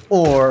Dragon,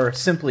 or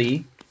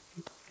simply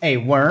a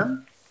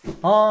worm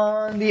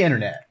on the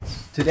internet.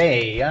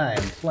 Today,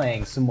 I'm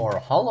playing some more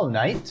Hollow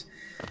Knight.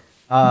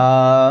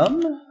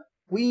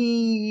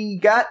 We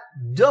got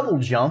Double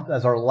Jump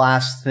as our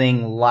last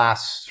thing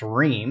last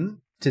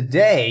stream.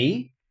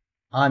 Today,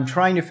 I'm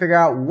trying to figure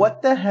out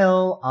what the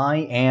hell I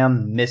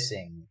am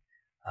missing.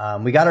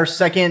 We got our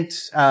second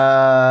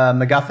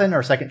MacGuffin,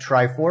 our second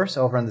Triforce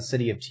over in the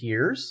City of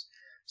Tears.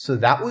 So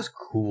that was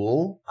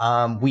cool.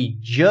 We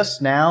just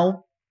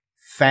now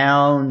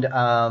found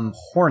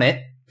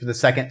Hornet for the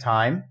second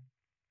time.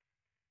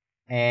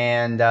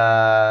 And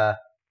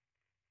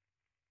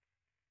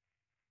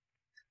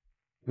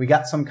we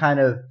got some kind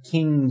of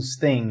king's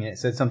thing. It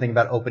said something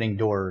about opening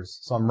doors.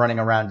 So I'm running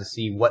around to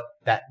see what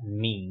that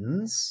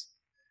means.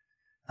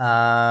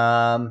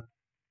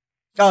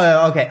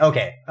 Oh,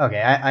 okay.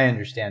 I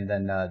understand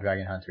then,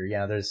 Dragon Hunter.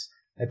 Yeah,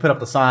 they put up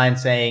the sign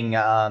saying,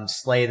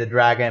 slay the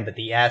dragon, but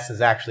the S is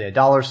actually a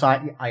dollar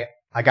sign.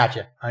 I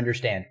gotcha. I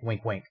understand.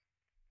 Wink, wink.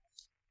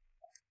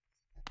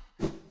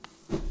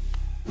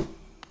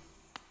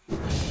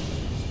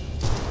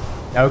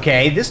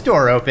 Okay, this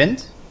door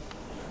opened.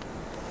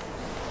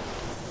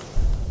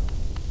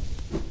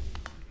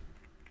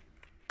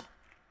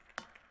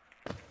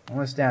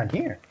 What's down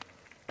here?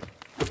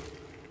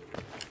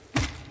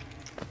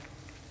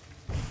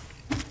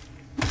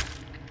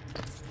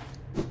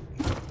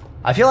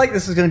 I feel like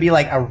this is going to be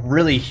like a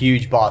really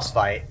huge boss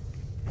fight.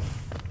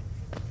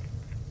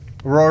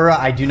 Aurora,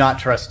 I do not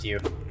trust you.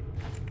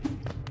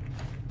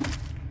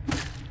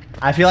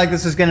 I feel like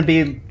this is going to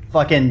be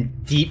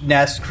fucking deep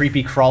nest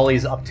creepy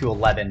crawlies up to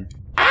 11.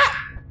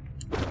 Ah!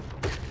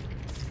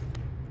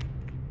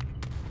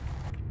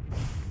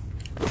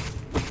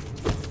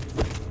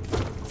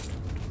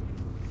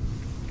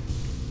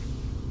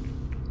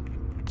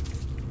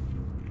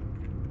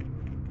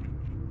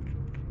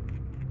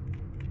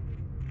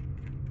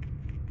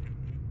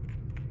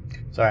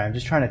 Sorry, I'm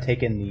just trying to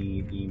take in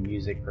the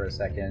music for a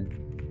second.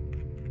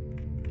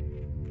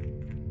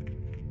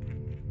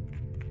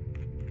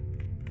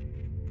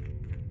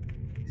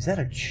 Is that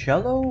a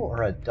cello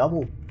or a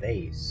double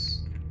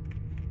bass?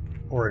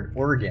 Or an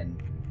organ?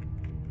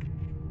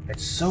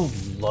 It's so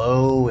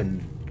low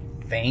and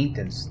faint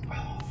and...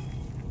 Oh.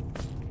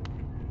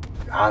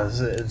 God,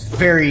 it's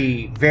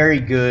very, very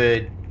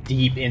good,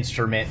 deep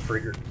instrument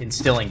for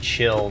instilling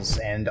chills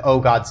and, oh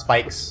god,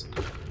 spikes.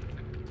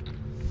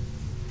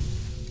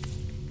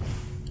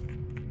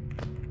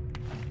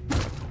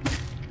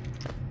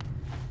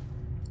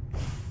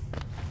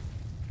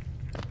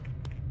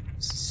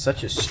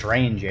 Such a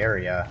strange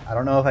area. I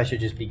don't know if I should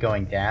just be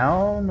going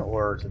down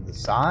or to the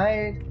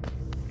side.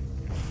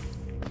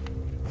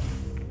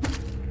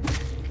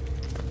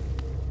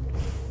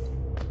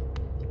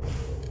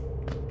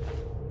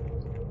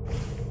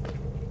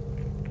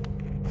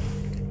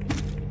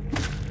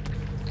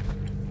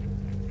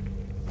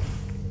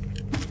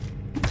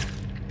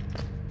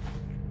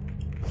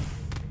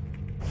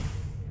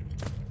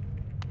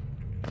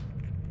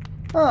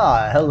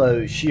 Ah,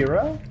 hello,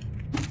 Shiro.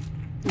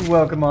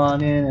 Welcome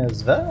on in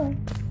as well.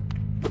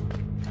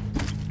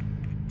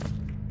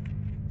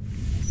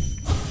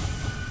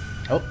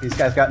 Oh, these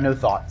guys got no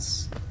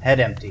thoughts. Head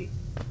empty.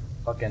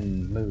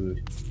 Fucking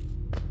mood.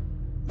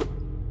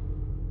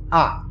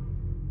 Ah.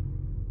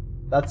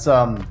 That's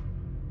a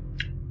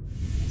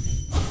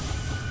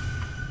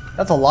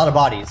lot of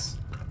bodies.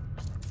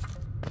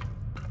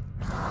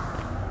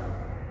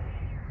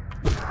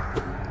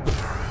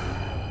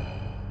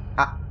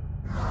 Ah.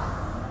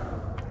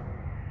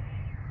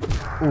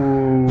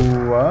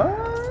 What?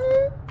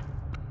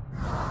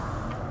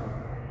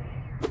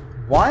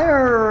 Why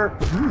are...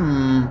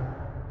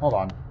 Hold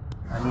on.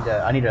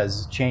 I need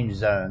to change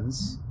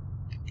zones.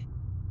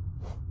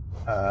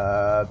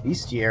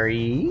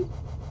 Bestiary.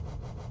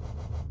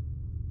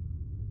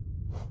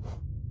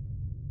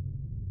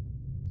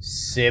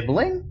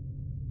 Sibling?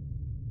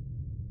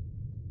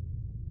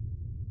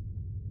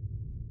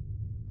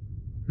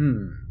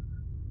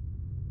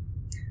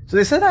 So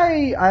they said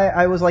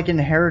I was like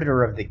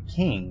inheritor of the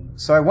king.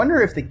 So I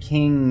wonder if the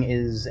king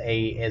is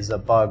a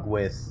bug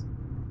with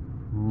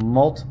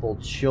multiple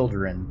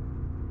children.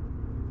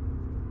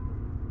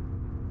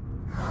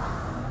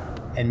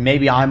 And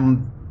maybe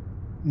I'm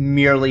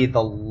merely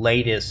the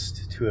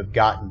latest to have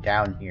gotten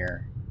down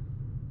here.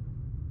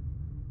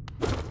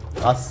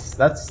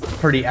 That's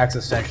pretty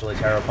existentially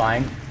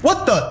terrifying.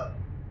 What the?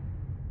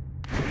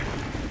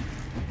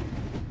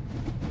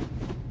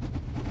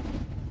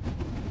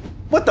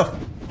 What the?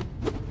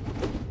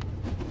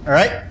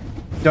 Alright.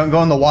 Don't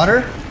go in the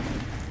water.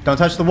 Don't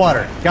touch the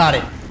water. Got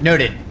it.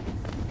 Noted.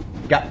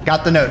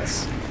 Got the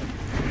notes.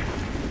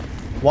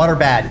 Water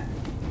bad.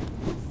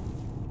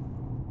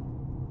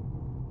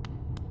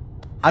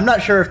 I'm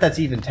not sure if that's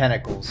even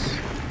tentacles.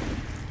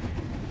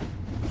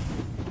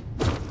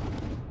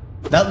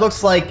 That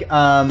looks like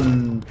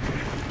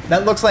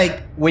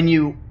when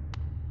you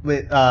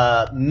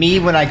me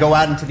when I go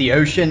out into the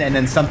ocean and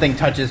then something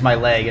touches my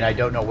leg and I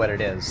don't know what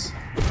it is.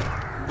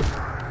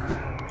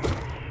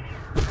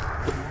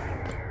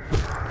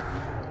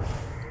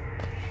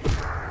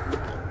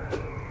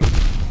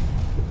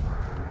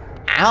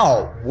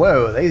 Ow!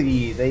 Whoa!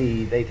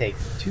 They take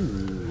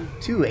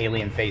two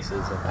alien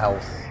faces of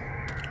health.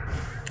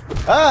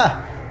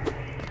 Ah!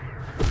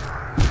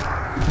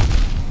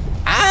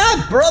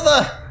 Ah,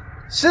 brother,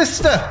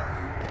 sister,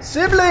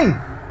 sibling.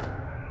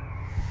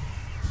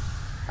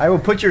 I will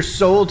put your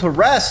soul to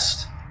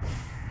rest.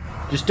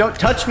 Just don't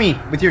touch me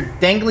with your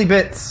dangly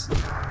bits.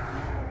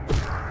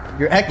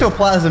 Your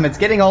ectoplasm, it's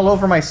getting all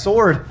over my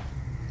sword.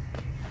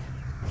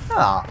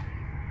 Ah.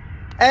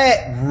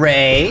 Hey,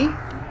 Ray.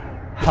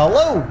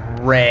 Hello,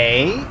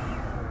 Ray.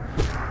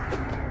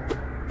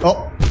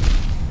 Oh.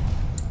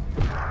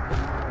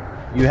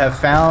 You have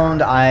found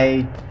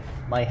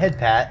my head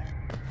pat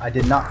I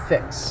did not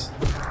fix.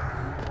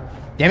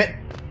 Damn it.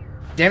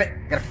 Damn it.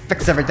 Gotta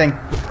fix everything.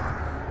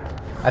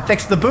 I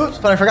fixed the boots,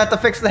 but I forgot to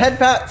fix the head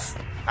pats.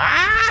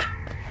 Ah!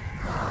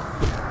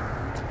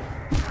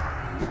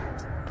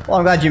 Well,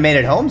 I'm glad you made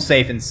it home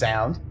safe and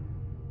sound.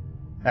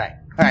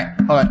 Alright,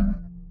 hold on.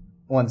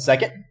 1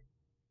 second.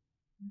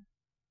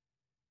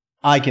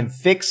 I can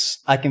fix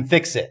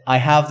it. I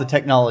have the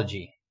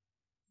technology.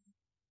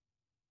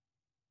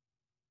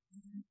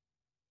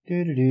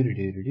 Do do do do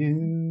do do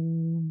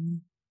do.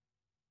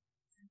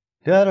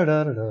 Da da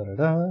da da da da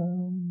da.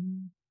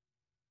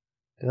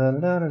 Da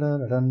da da da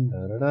da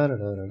da da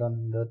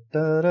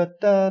da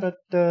da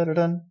da da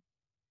da.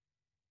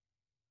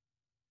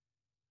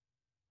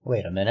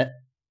 Wait a minute.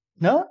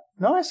 No,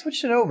 I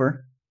switched it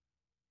over.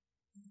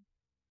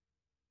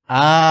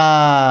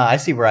 Ah, I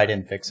see where I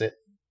didn't fix it.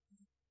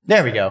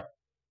 There we go.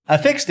 I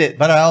fixed it,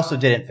 but I also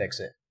didn't fix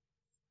it.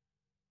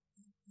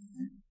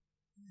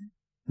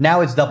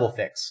 Now it's double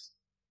fixed.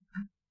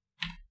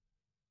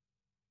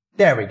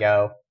 There we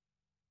go.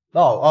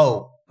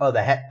 Oh,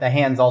 the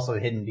hand's also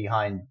hidden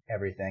behind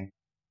everything.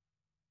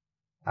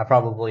 I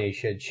probably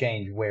should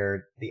change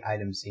where the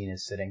item scene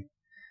is sitting.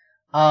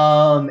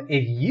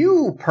 If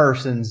you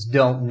persons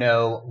don't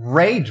know,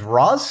 Ray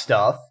Draws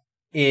Stuff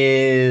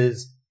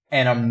is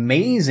an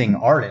amazing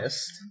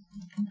artist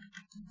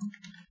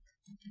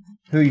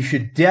who you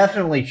should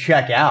definitely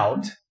check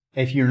out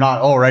if you're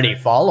not already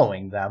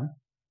following them.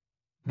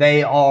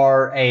 They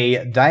are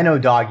a dino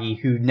doggy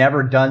who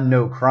never done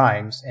no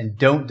crimes and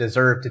don't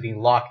deserve to be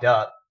locked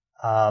up.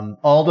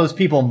 All those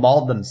people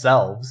mauled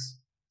themselves.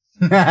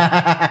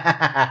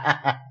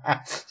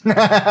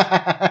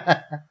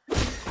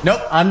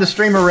 Nope, I'm the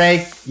streamer,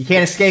 Ray. You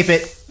can't escape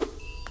it.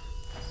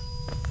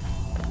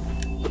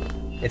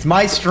 It's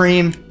my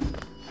stream.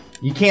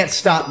 You can't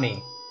stop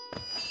me.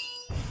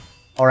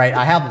 Alright,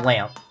 I have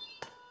lamp.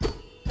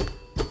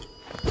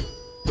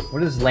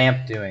 What is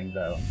lamp doing,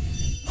 though?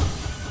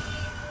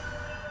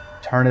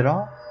 Turn it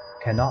off?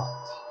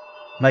 Cannot.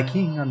 My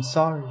king, I'm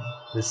sorry.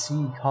 The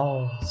sea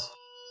calls.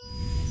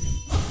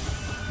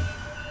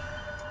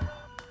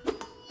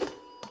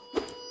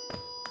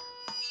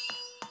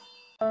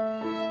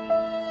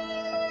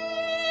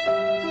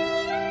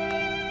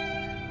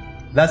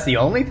 That's the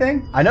only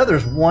thing? I know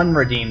there's one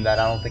redeem that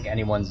I don't think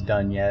anyone's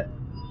done yet.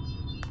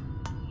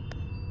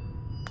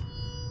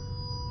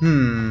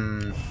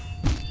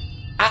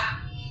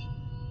 Ah!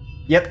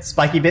 Yep,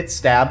 spiky bit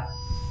stab.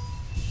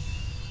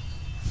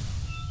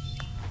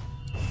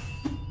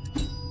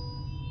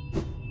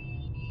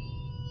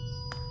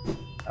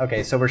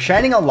 Okay, so we're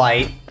shining a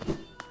light.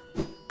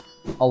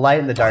 A light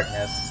in the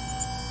darkness.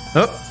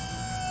 Oh.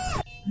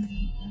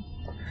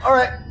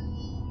 Alright.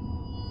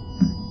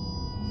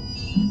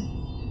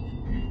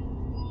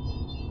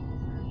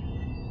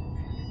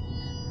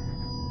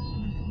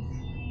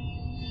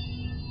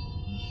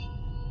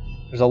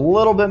 There's a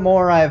little bit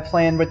more I have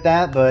planned with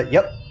that, but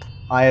yep,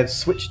 I have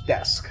switched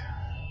desk.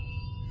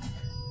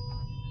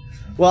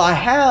 Well, I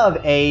have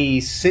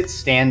a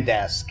sit-stand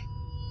desk,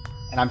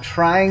 and I'm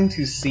trying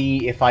to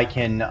see if I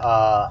can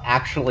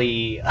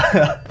actually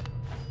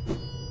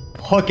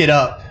hook it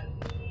up,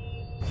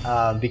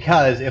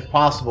 because if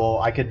possible,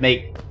 I could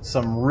make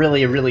some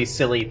really, really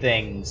silly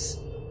things,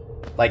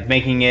 like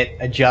making it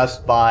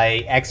adjust by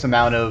X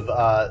amount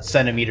of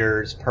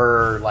centimeters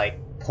per, like,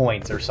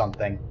 points or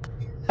something.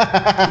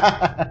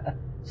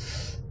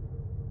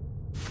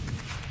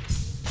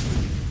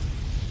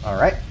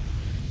 Alright.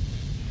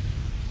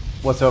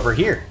 What's over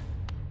here?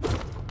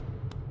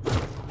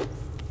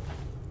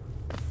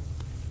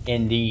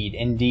 Indeed,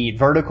 indeed.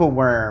 Vertical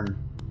worm.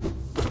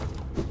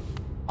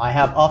 I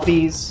have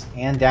uppies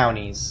and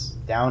downies.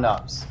 Down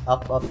ups.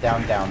 Up, up,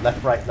 down, down.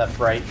 Left,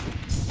 right.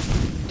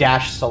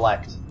 Dash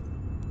select.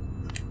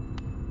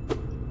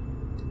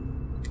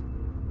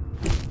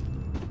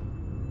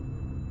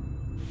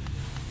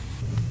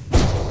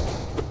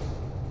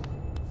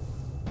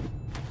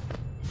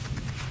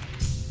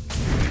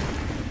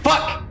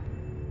 Fuck!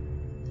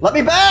 Let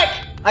me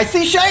back! I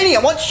see shiny!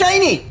 I want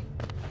shiny!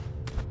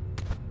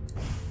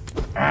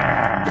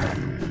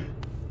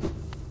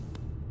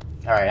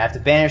 Alright, I have to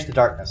banish the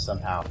darkness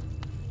somehow.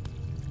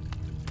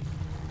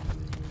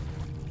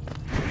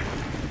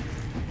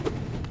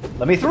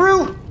 Let me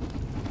through!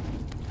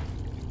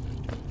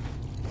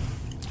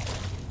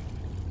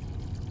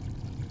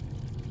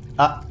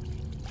 Up.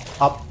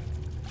 Up.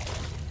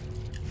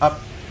 Up.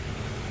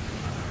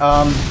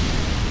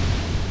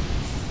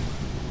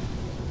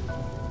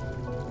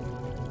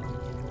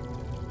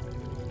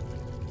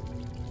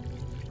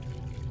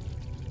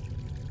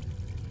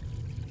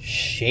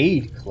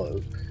 Shade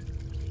cloak.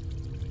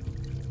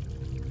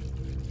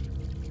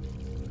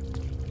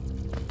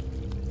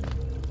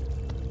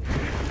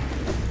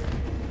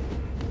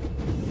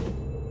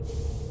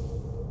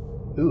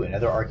 Ooh,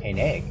 another arcane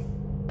egg.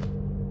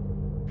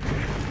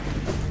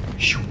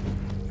 Shoo.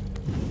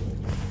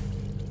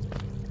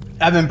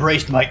 I've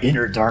embraced my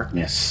inner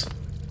darkness.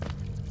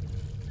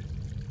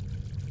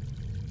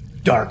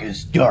 Dark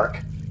is dark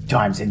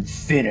times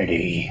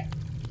infinity.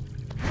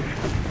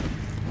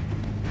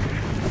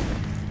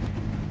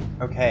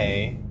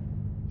 Okay.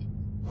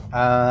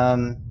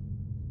 I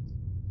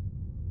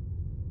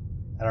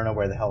don't know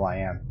where the hell I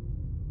am.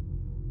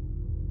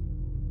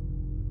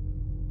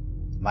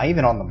 Am I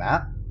even on the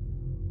map?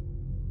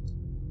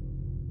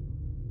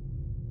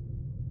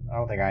 I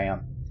don't think I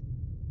am.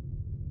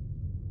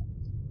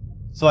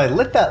 So I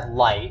lit that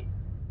light.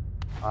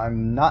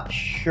 I'm not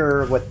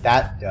sure what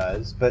that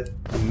does, but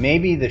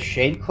maybe the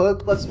shade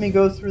cloak lets me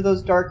go through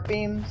those dark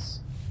beams?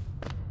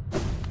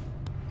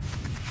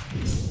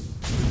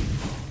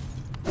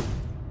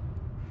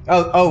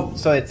 Oh,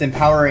 so it's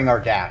empowering our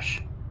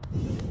dash.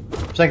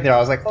 Just like there, I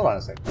was like, hold on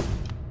a second.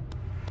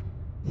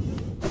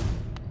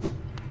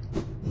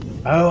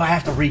 Oh, I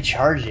have to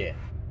recharge it.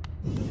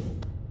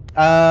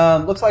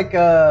 Looks like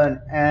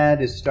an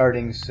ad is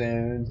starting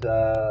soon. So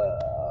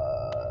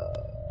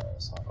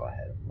I'll go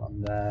ahead and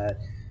run that.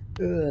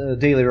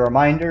 Daily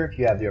reminder, if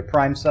you have your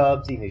Prime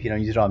subs, even if you don't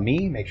use it on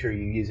me, make sure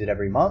you use it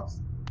every month.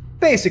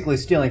 Basically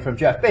stealing from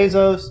Jeff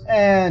Bezos,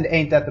 and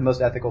ain't that the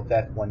most ethical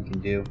theft one can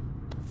do.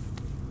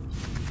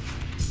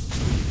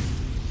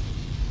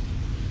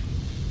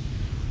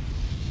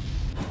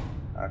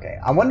 Okay,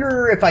 I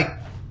wonder if I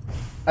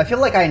feel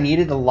like I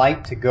needed the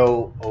light to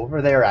go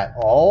over there at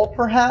all,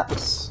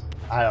 perhaps?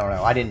 I don't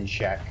know, I didn't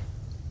check.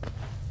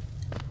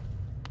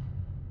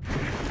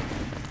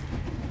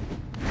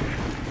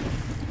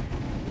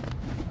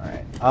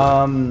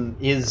 Alright,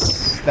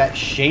 is that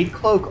shade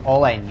cloak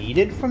all I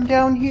needed from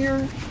down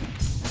here?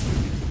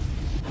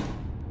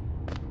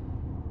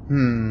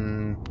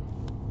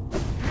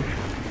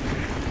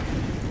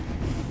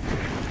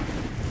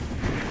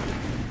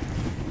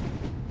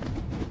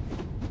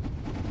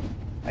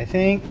 I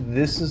think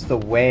this is the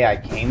way I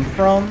came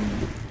from.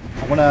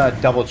 I want to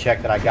double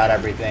check that I got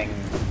everything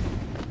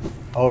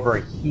over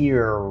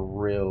here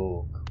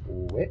real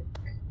quick.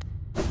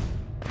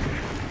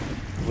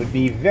 It would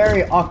be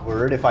very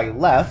awkward if I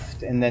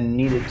left and then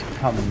needed to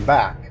come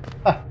back.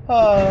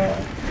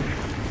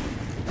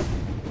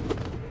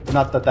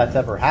 Not that that's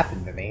ever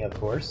happened to me, of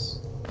course.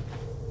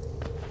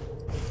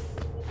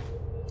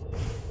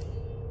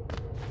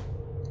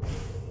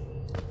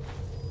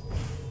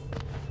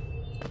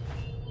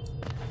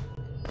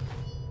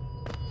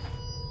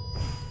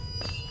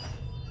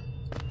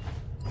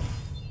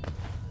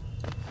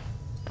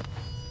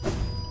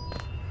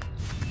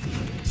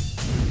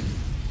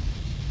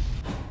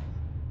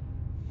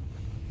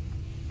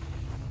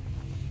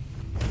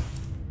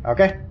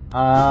 Okay,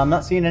 I'm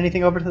not seeing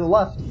anything over to the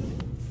left.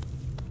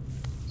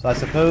 So I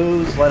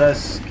suppose let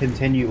us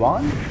continue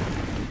on.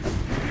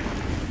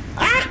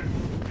 Ah!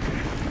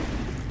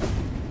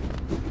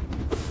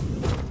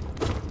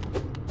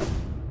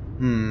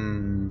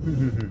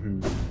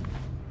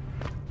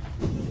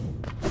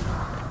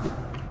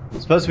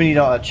 Suppose we need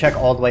to check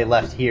all the way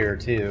left here,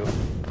 too.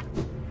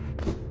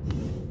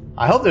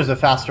 I hope there's a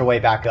faster way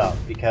back up,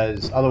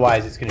 because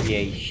otherwise it's going to be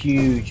a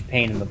huge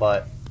pain in the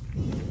butt.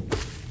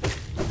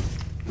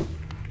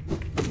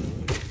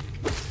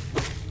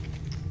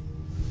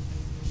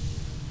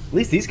 At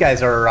least these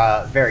guys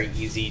are very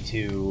easy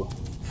to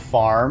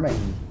farm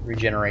and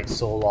regenerate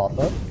soul off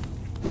of.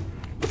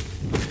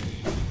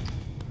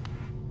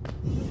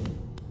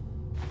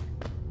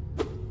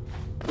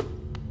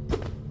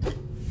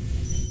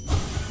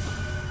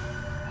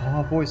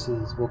 Our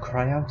voices will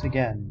cry out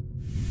again.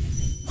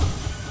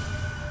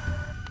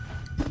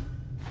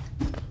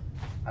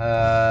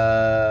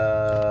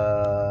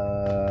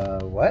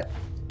 What?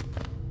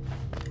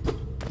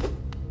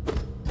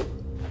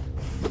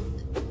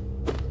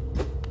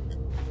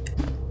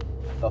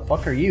 The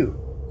fuck are you?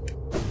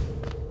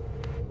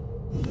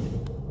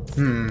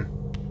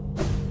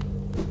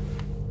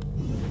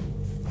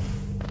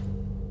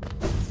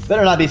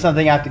 Better not be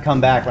something I have to come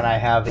back when I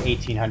have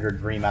 1800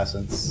 Dream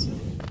Essence.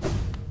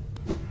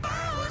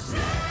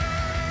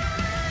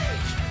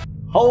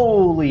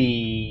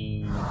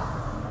 Holy...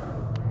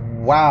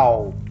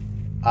 Wow.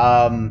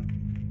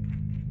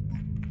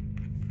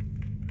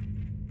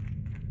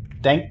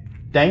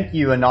 Thank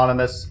you,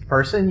 anonymous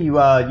person.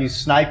 You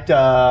sniped,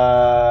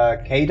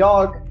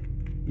 K-Dog.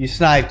 You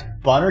sniped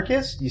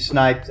Bunnerkiss. You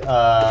sniped,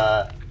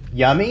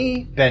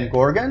 Yummy, Ben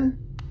Gorgon,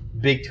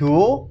 Big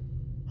Tool.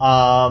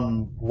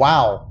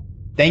 Wow.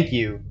 Thank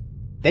you.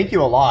 Thank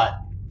you a lot.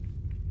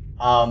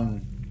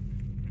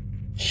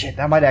 Shit,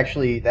 that might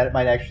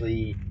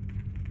actually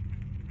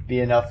be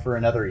enough for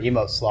another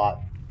emote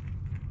slot.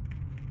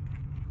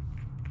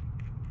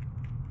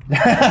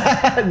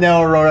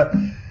 No, Aurora.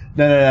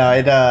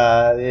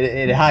 No.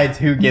 It hides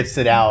who gifts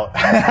it out.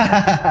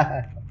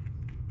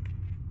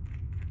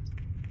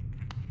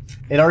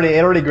 It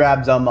already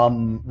grabs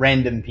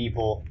random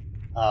people.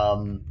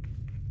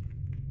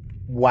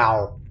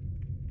 Wow.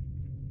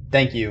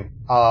 Thank you.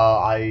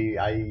 I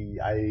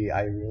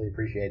really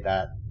appreciate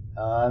that.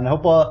 And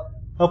hope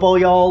all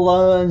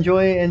y'all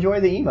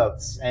enjoy the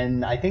emotes.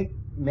 And I think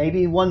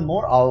maybe one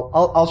more.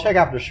 I'll check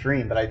after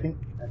stream. But I think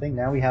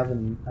now we have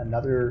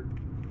another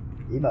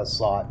emote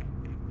slot.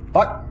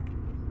 Fuck.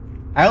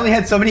 I only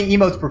had so many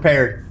emotes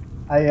prepared.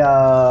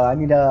 I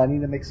need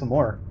to make some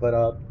more.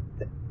 But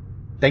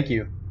thank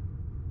you.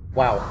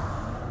 Wow.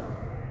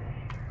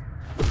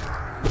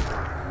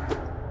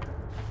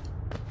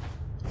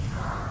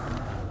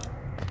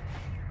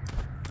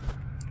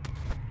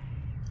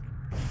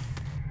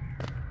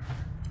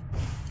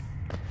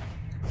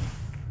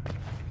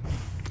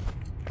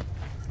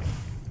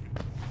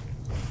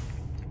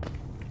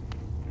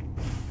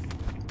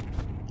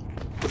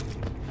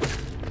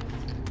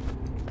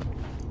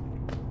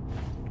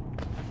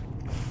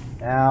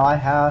 Now I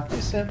have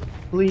to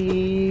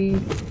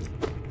simply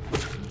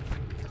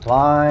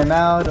climb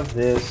out of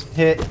this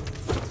pit,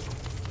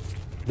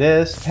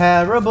 this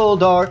terrible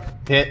dark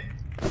pit,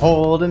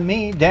 holding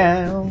me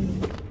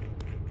down,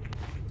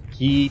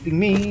 keeping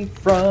me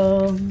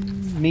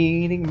from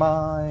meeting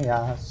my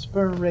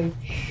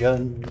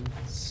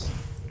aspirations.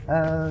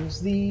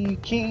 As the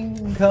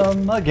king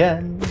come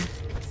again,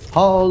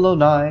 Hollow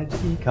Knight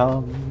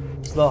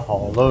becomes the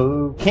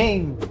Hollow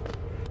King.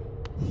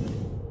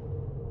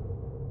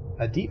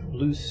 A deep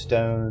blue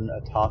stone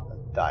atop a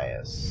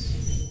dais.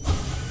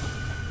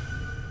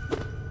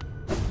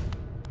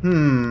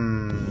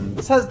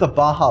 This has the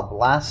Baja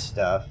Blast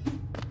stuff.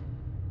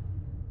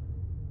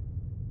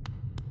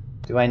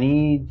 Do I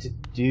need to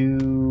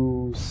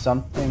do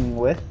something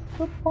with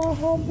the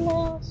Baja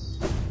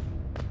Blast?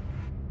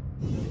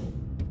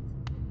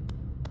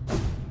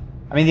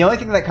 I mean, the only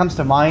thing that comes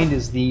to mind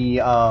is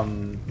the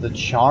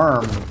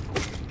charm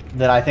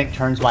that I think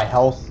turns my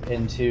health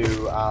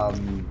into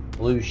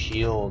blue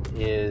shield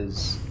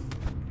is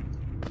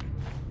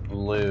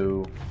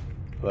blue,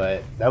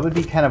 but that would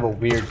be kind of a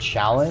weird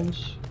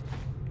challenge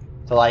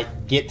to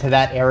like get to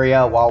that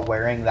area while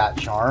wearing that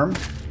charm.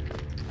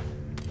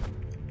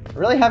 I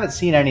really haven't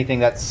seen anything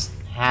that's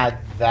had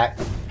that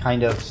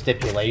kind of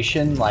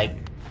stipulation, like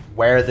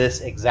wear this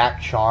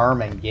exact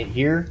charm and get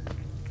here.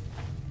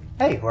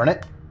 Hey,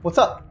 Hornet, what's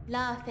up?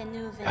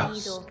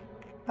 House.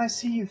 I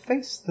see you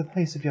face the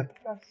place of your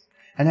birth,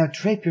 and now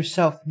drape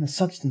yourself in the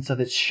substance of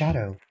its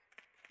shadow.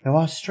 Though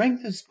our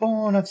strength is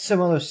born of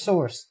similar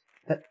source,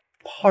 that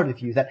part of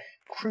you, that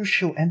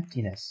crucial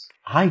emptiness,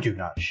 I do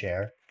not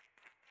share.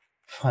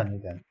 Funny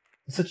then,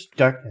 such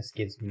darkness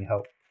gives me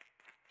hope.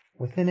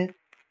 Within it,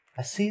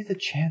 I see the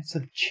chance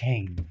of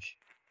change.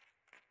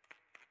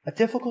 A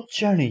difficult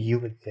journey you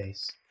would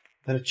face,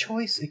 but a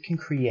choice it can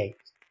create.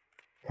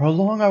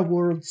 Prolong our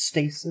world's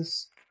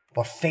stasis,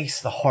 or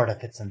face the heart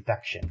of its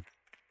infection.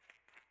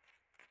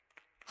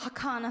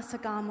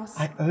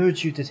 I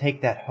urge you to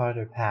take that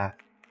harder path.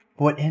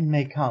 What end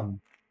may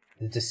come,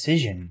 the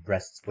decision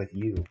rests with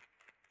you.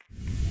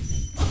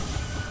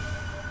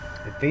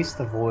 It faced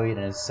the void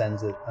and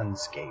ascends it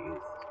unscathed.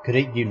 Could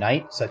it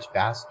unite such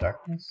vast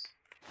darkness?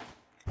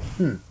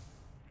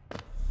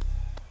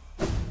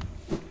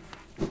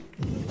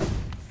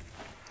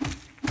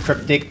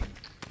 Cryptic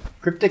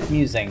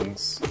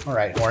musings.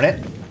 Alright,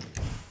 Hornet.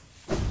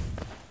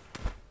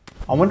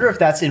 I wonder if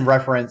that's in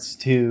reference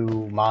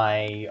to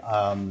my,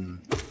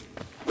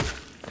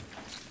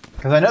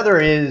 because I know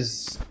there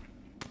is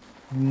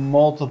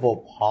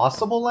multiple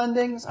possible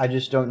endings, I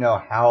just don't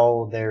know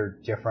how they're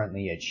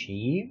differently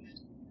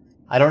achieved.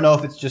 I don't know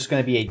if it's just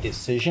going to be a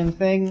decision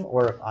thing,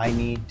 or if I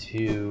need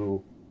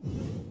to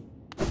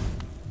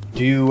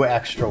do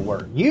extra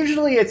work.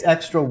 Usually it's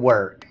extra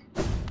work.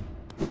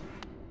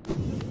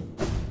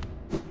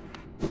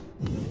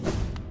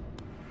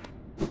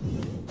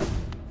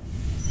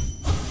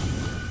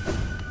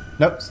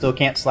 Nope, still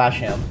can't slash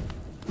him.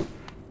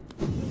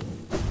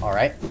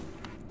 Alright.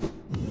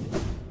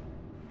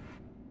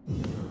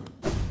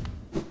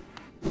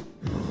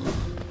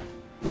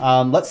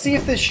 Let's see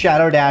if this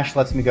Shadow Dash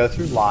lets me go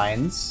through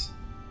lines.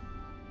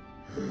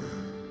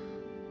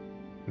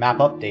 Map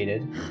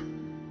updated.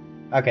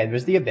 Okay,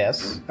 there's the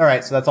Abyss.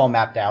 Alright, so that's all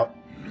mapped out.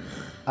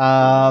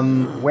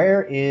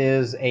 Where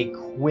is a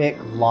quick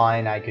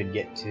line I could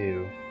get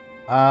to?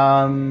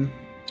 Oh,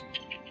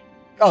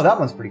 that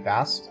one's pretty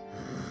fast.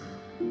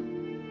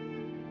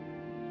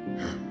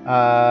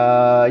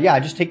 Yeah, I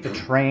just take the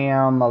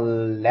tram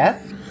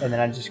left, and then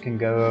I just can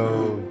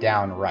go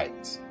down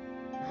right.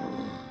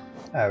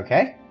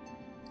 Okay.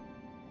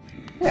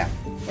 Yeah,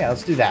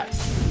 let's do that.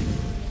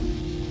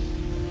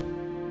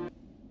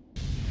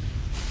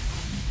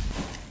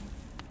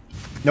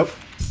 Nope.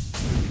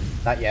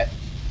 Not yet.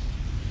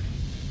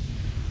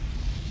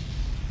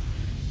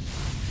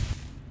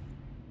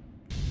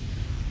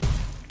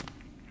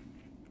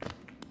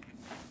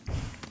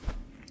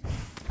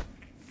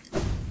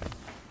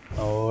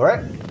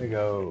 Alright, we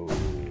go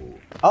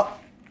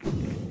up.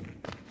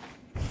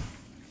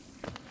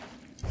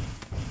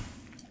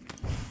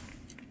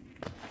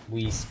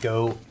 We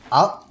go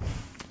up.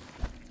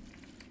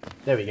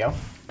 There we go.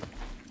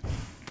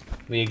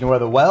 We ignore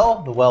the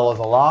well. The well is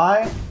a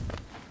lie.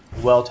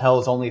 The well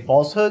tells only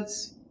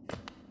falsehoods.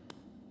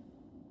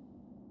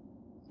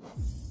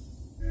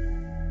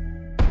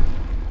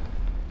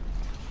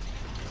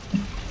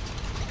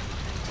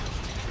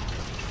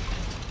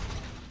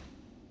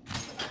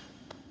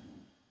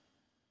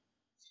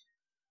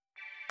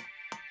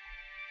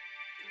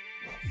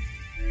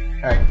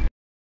 Alright.